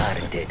get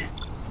started?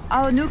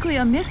 Our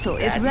nuclear missile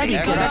is ready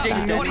to Setting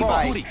start. new Reporting for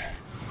course. duty.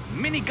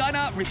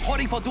 Minigunner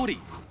reporting for duty.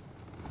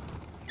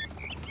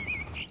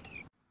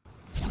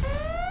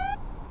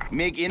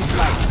 Make in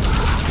flight.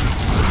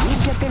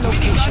 We'll get the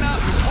location. Minigunner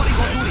reporting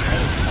for duty.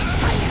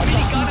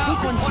 Minigunner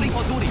reporting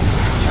for duty.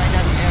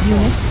 China's Air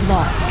Unit Force.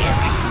 lost.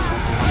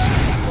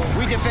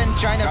 We defend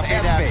China's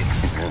airspace.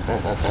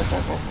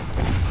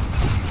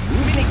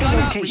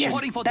 Minigunner location.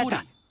 reporting for Data.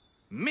 duty.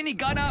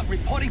 Minigunner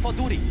reporting for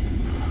duty.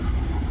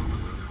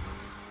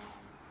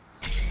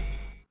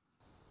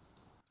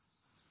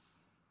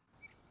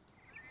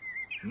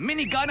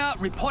 Minigunner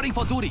reporting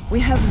for duty. We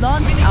have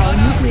launched our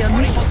nuclear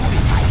missile.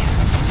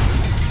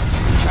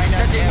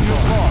 China's Air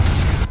Force.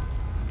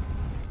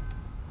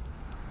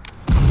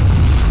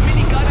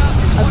 Minigunner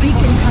A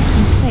beacon has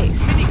been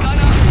placed.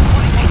 Minigunner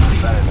reporting for duty.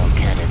 Infernal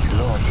cannons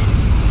loaded.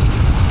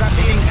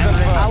 Strapping and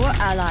ready. Our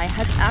ally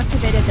has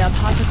activated their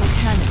particle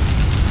cannon.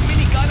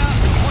 Minigunner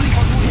reporting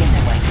for duty. When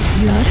do I get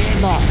Unit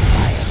started? lost.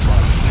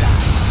 Fireballs fly.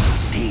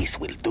 This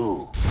will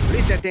do.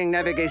 Resetting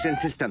navigation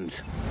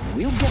systems.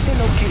 We'll get the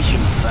location.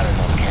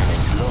 Infernal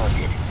cannons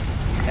loaded.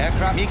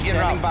 Aircraft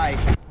standing by.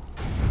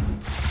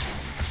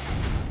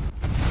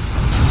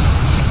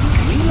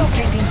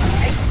 Relocating.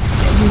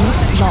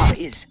 Unit lost.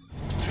 Is.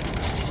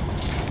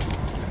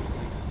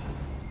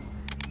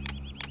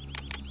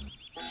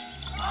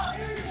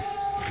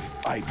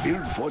 I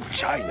build for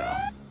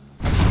China.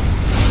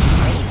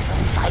 Rain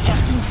some fire.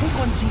 Adjusting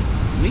frequency.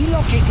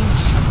 Relocating.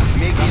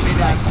 Make in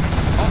flight.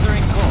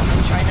 Altering course.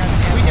 China's Air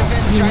Force. We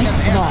defend China's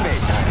Unit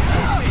lost. airspace.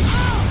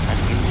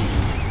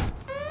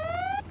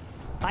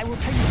 I will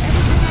tell you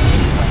everything.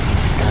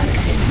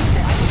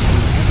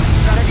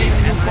 Setting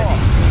new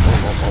course.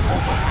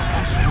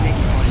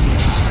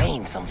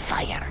 Rain some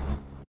fire.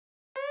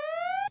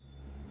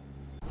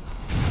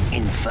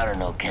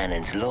 Infernal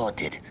cannons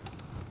loaded.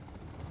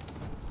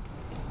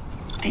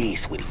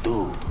 This will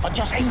do.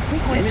 Adjusting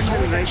frequency.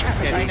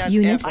 China's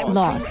Unit Air Force.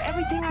 lost.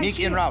 MiG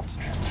en route.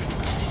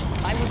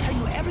 I will tell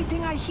you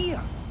everything I hear.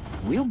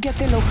 We'll get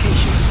the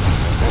location.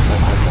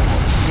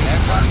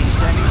 Aircraft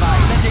standing by.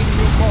 Setting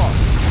new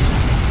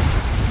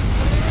course.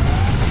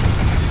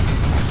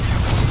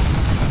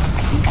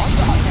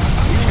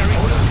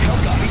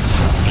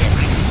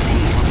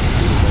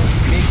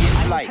 MiG in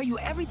I will flight. tell you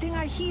everything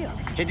I hear.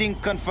 Heading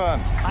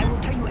confirmed. I will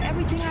tell you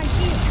everything I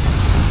hear.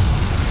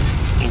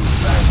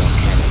 Inferno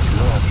cannons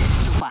loaded.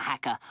 Super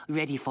hacker,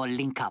 ready for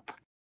link up.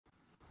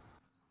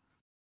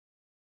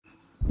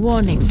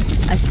 Warning.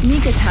 A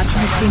sneak attack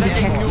has been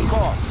Setting new detected.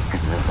 course.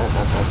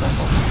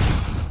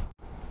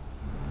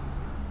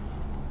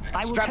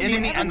 I will Strap tell you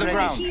enemy everything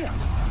underground. I hear.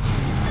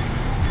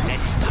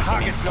 Let's start.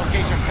 Target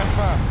location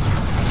confirmed.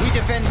 We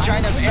defend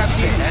China's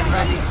airspace.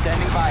 Aircraft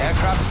standing by.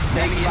 Aircraft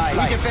standing by.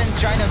 We defend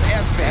China's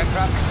airspace.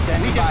 Aircraft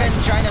standing by. We defend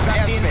China's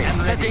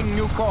airspace. Setting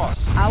new course.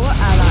 Our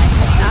ally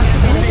has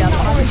activated their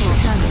particle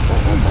cannon.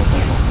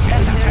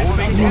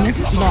 Unit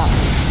lost.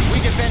 We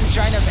defend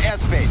China's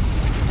airspace.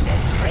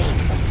 Let's rain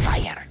some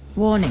fire.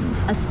 Warning.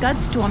 A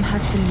Scud storm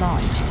has been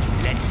launched.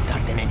 Let's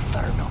start an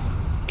inferno.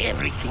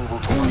 Everything will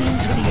go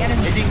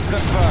Heading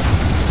confirmed.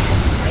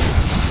 rain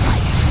some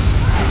fire.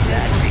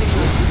 That's a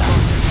good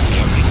start.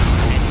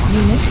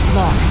 Unit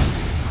lost.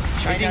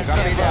 Chinese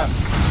Air Force.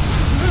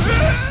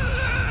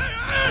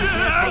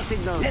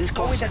 Let's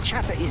go where the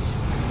chatter is.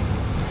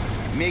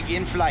 MiG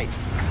in flight.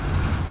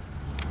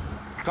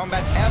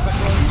 Combat air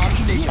patrol on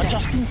station.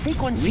 Adjusting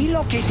frequency.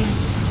 Relocating.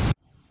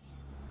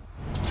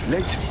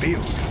 Let's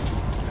build.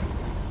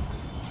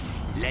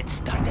 Let's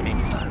start an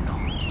inferno.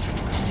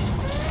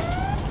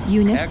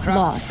 Unit Aircraft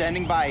lost.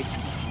 standing by.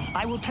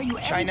 I will tell you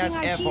everything China's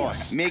I Air hear.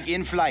 Force. MiG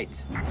in flight.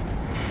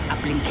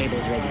 Uplink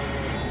cables ready.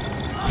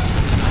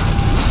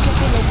 Get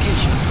the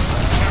location.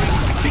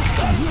 Big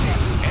gun.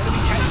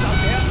 Enemy tanks out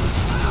there.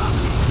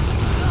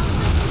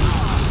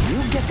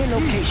 We'll get the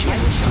location.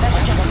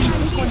 Adjusting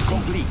frequency.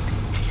 Complete.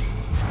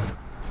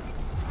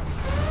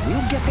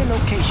 We'll get the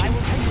location. I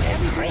will tell you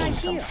everything I Rain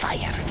some hear.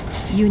 fire.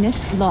 Unit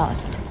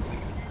lost.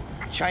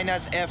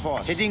 China's Air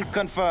Force. Heading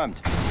confirmed.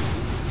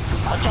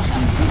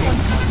 Adjusting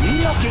frequency.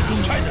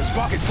 Relocating. China's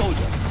rocket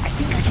soldier. I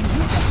think I can do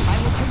that. I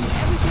will tell you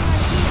everything I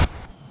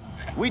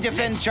hear. We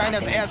defend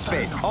China's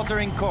airspace.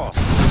 Altering course.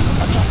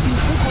 Adjusting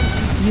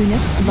frequency.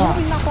 Unit lost.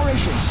 Moving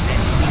operations.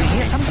 You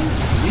hear something?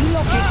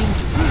 Relocating.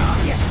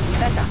 Yes,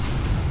 better.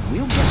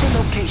 We'll get the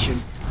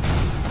location.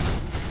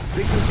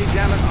 Frequency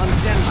jammers on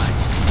standby.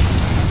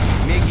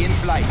 MiG in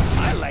flight.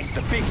 I like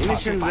the big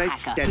Emission target. rate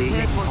steady.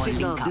 Prepare for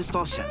Signal link up.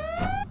 distortion.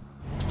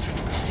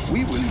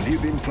 We will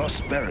live in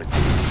prosperity.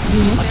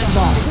 Unit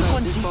lost.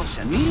 Frequency.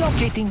 Distortion.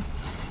 Relocating.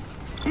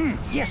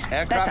 Yes,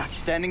 Aircraft better.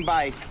 standing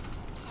by.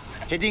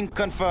 Heading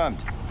confirmed.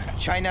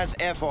 China's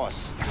Air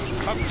Force.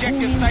 Objective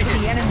Moving to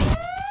sighted. the enemy.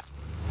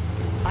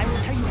 I will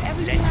tell you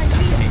everything Let's I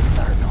start hear. an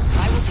inferno.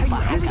 I will tell you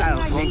everything I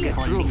Missiles won't hear.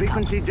 get through.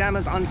 Frequency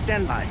jammers on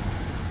standby.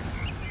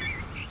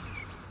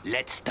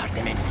 Let's start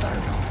an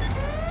inferno.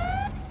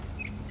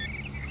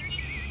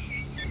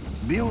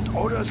 Build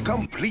orders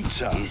complete,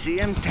 sir.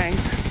 ECM tank.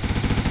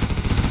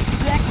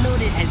 Black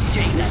Lotus has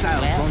joined us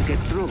Missiles well. won't get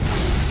through.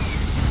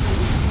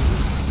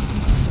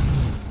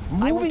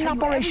 Moving tell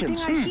you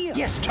operations. everything I hear.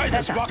 Yes,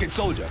 China's better. rocket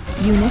soldier.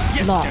 Unit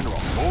Yes, lost.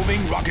 General.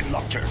 Moving rocket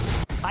launcher.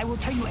 I will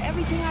tell you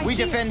everything I We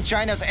hear. defend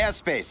China's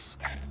airspace.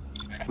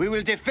 We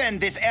will defend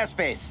this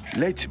airspace.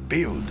 Let's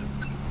build.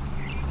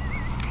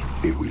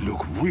 It will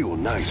look real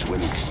nice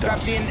when it's done.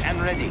 Strapped in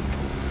and ready.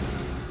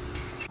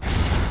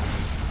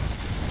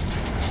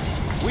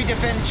 We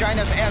defend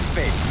China's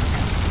airspace.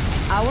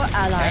 Our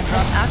ally has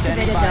Aircraft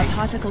activated standing their by.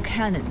 particle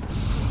cannon.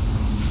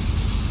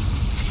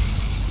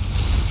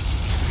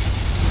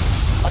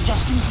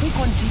 Adjusting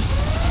frequency.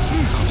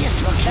 Yes,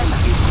 better.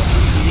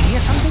 Did you hear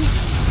something?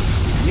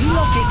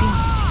 Relocating.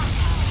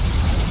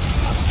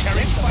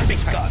 Carrying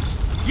big guns.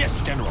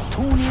 Yes, General.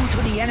 Tuning to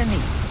the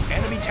enemy.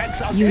 Enemy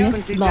tanks out Unit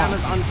there. Frequency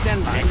jammers lost. on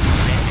standby.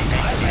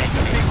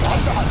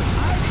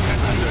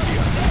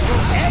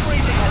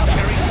 Everything is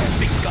carrying a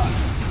big gun.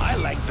 I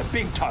like the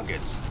big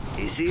targets.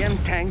 ECM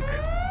tank.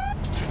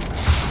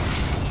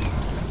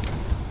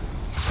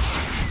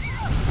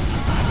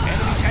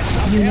 Enemy tanks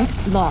out Unit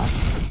there. lost.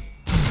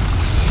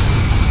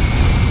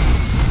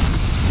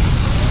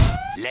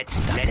 Let's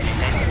start an Did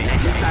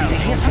inferno. you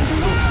hear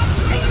something?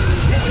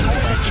 Let's go to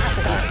the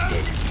chatter.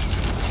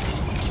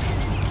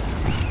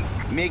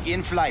 MiG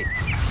in flight.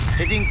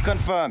 Heading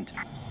confirmed.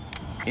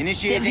 Their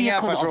Initiating air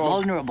vehicles are patrol.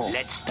 vulnerable.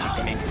 Let's start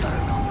an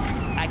inferno.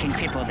 I can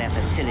cripple their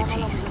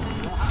facilities.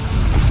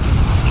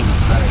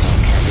 Inferno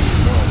cannons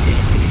loaded.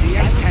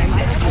 ECM tank.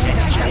 Let's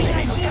start an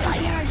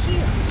fire.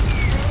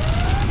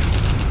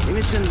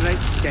 Emission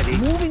rate steady.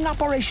 Moving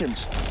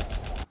operations.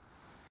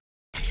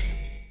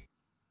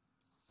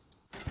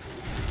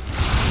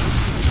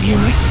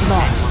 Unit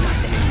lost.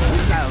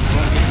 Missiles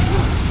won't get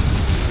through.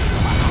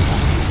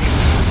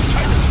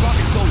 China's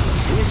rocket soldier.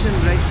 Emission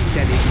rate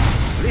steady.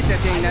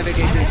 Resetting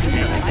navigation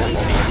system.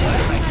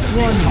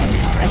 Warning.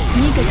 A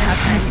sneak attack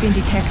has been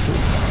detected.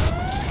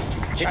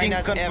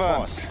 China's Air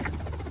Force.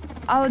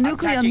 Our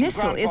nuclear Attacking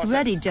missile ground is forces.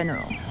 ready,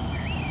 General.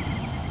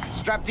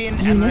 Strapped in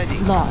and Unit ready.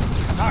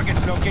 lost.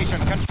 Target's location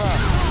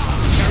confirmed.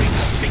 Carrying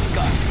the big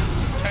gun.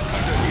 Tank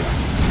under here.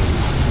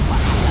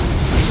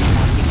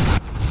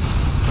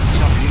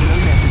 Subliminal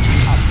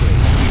messaging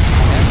upgrade.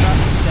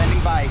 Aircraft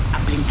standing by.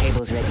 Uplink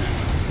cables ready.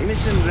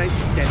 Emission rate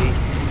steady.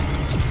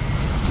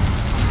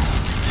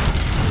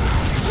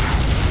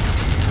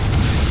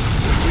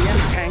 CM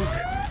tank.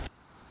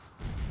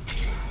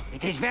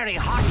 It is very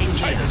hot in here.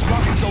 China's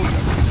rocket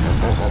soldier.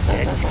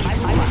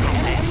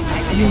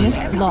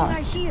 Unit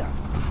lost.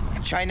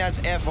 China's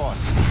Air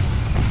Force.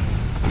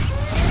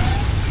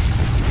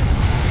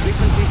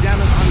 Frequency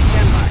jammers on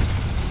standby.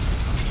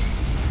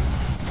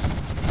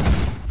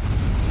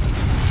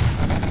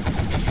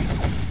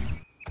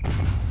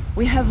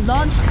 We have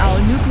launched our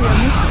nuclear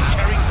missile.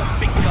 Carrying the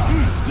big gun.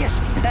 Yes,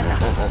 LaNa.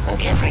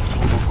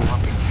 Everything will go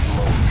up in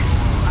smoke.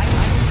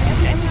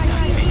 Let's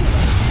start it.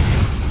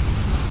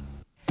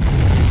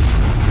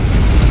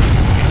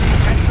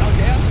 Tanks out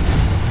there.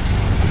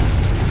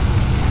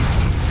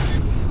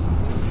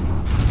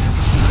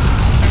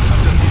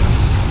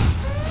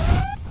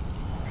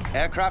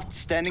 Aircraft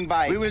standing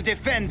by. We will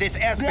defend this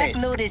airspace. Black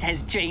Lotus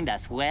has trained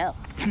us well.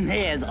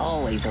 There's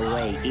always a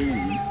way in.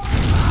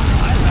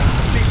 I like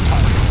the big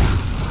target.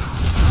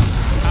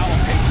 Our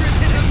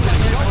patriotism was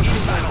short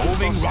by a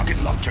moving rocket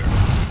launcher.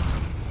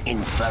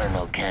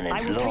 Infernal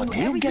cannons loaded.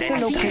 We'll get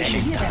the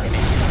location.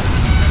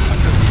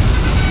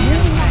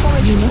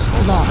 Unit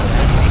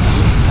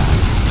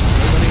lost.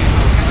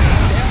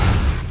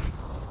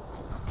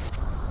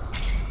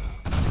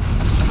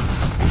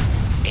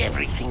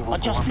 Everything will go up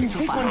Adjusting in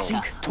frequency.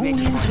 smoke. Tune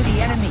into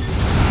the enemy.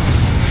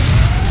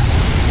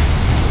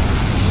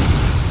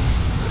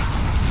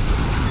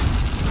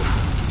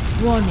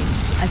 Warning.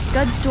 A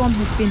scud storm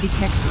has been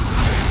detected.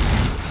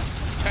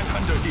 Tank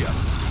under here.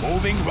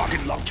 Moving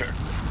rocket launcher.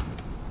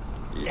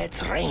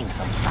 Let's rain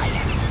some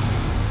fire.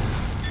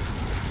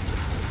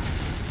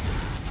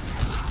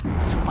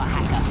 Super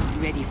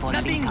hacker ready for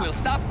Nothing link-up. will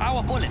stop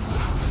our bullets.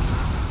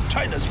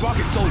 China's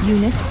rocket soldier.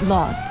 Unit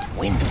lost.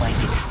 When do I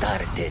get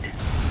started?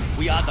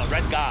 We are the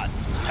Red Guard.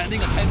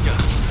 Standing attention.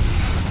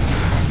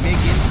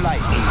 Making flight.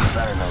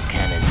 Infernal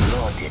cannons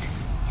loaded.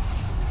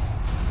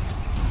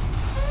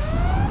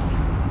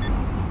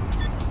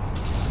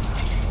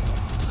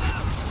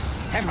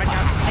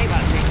 Temperature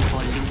stable ready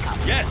for link-up.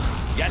 Yes.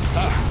 Yes,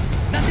 sir.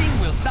 Nothing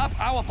will stop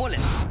our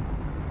bullets.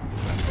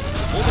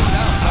 Moving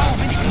down. Our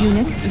mini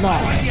Unit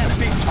lost. the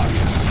big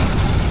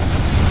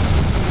target.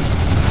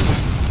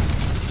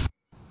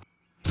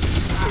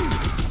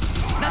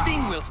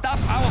 Nothing will stop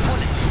our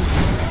bullets.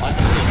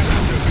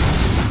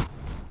 Understood.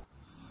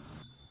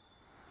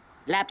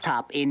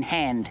 Laptop in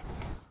hand.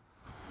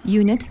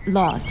 Unit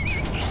lost.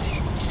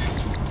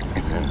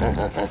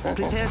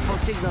 Prepare for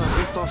signal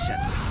distortion.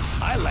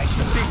 I like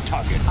the big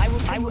targets. I will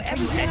tell you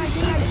everything I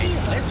see.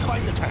 Let's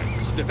find the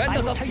tanks.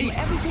 Defenders will of tell you peace.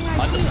 everything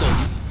I Understood.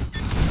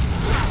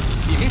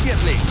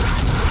 Immediately.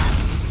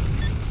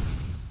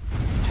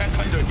 Tank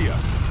under here.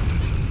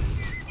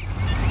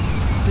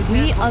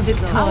 We are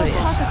victorious.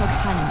 Our particle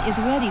cannon is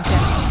ready,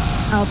 General.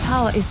 Our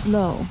power is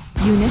low.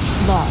 Unit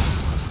lost.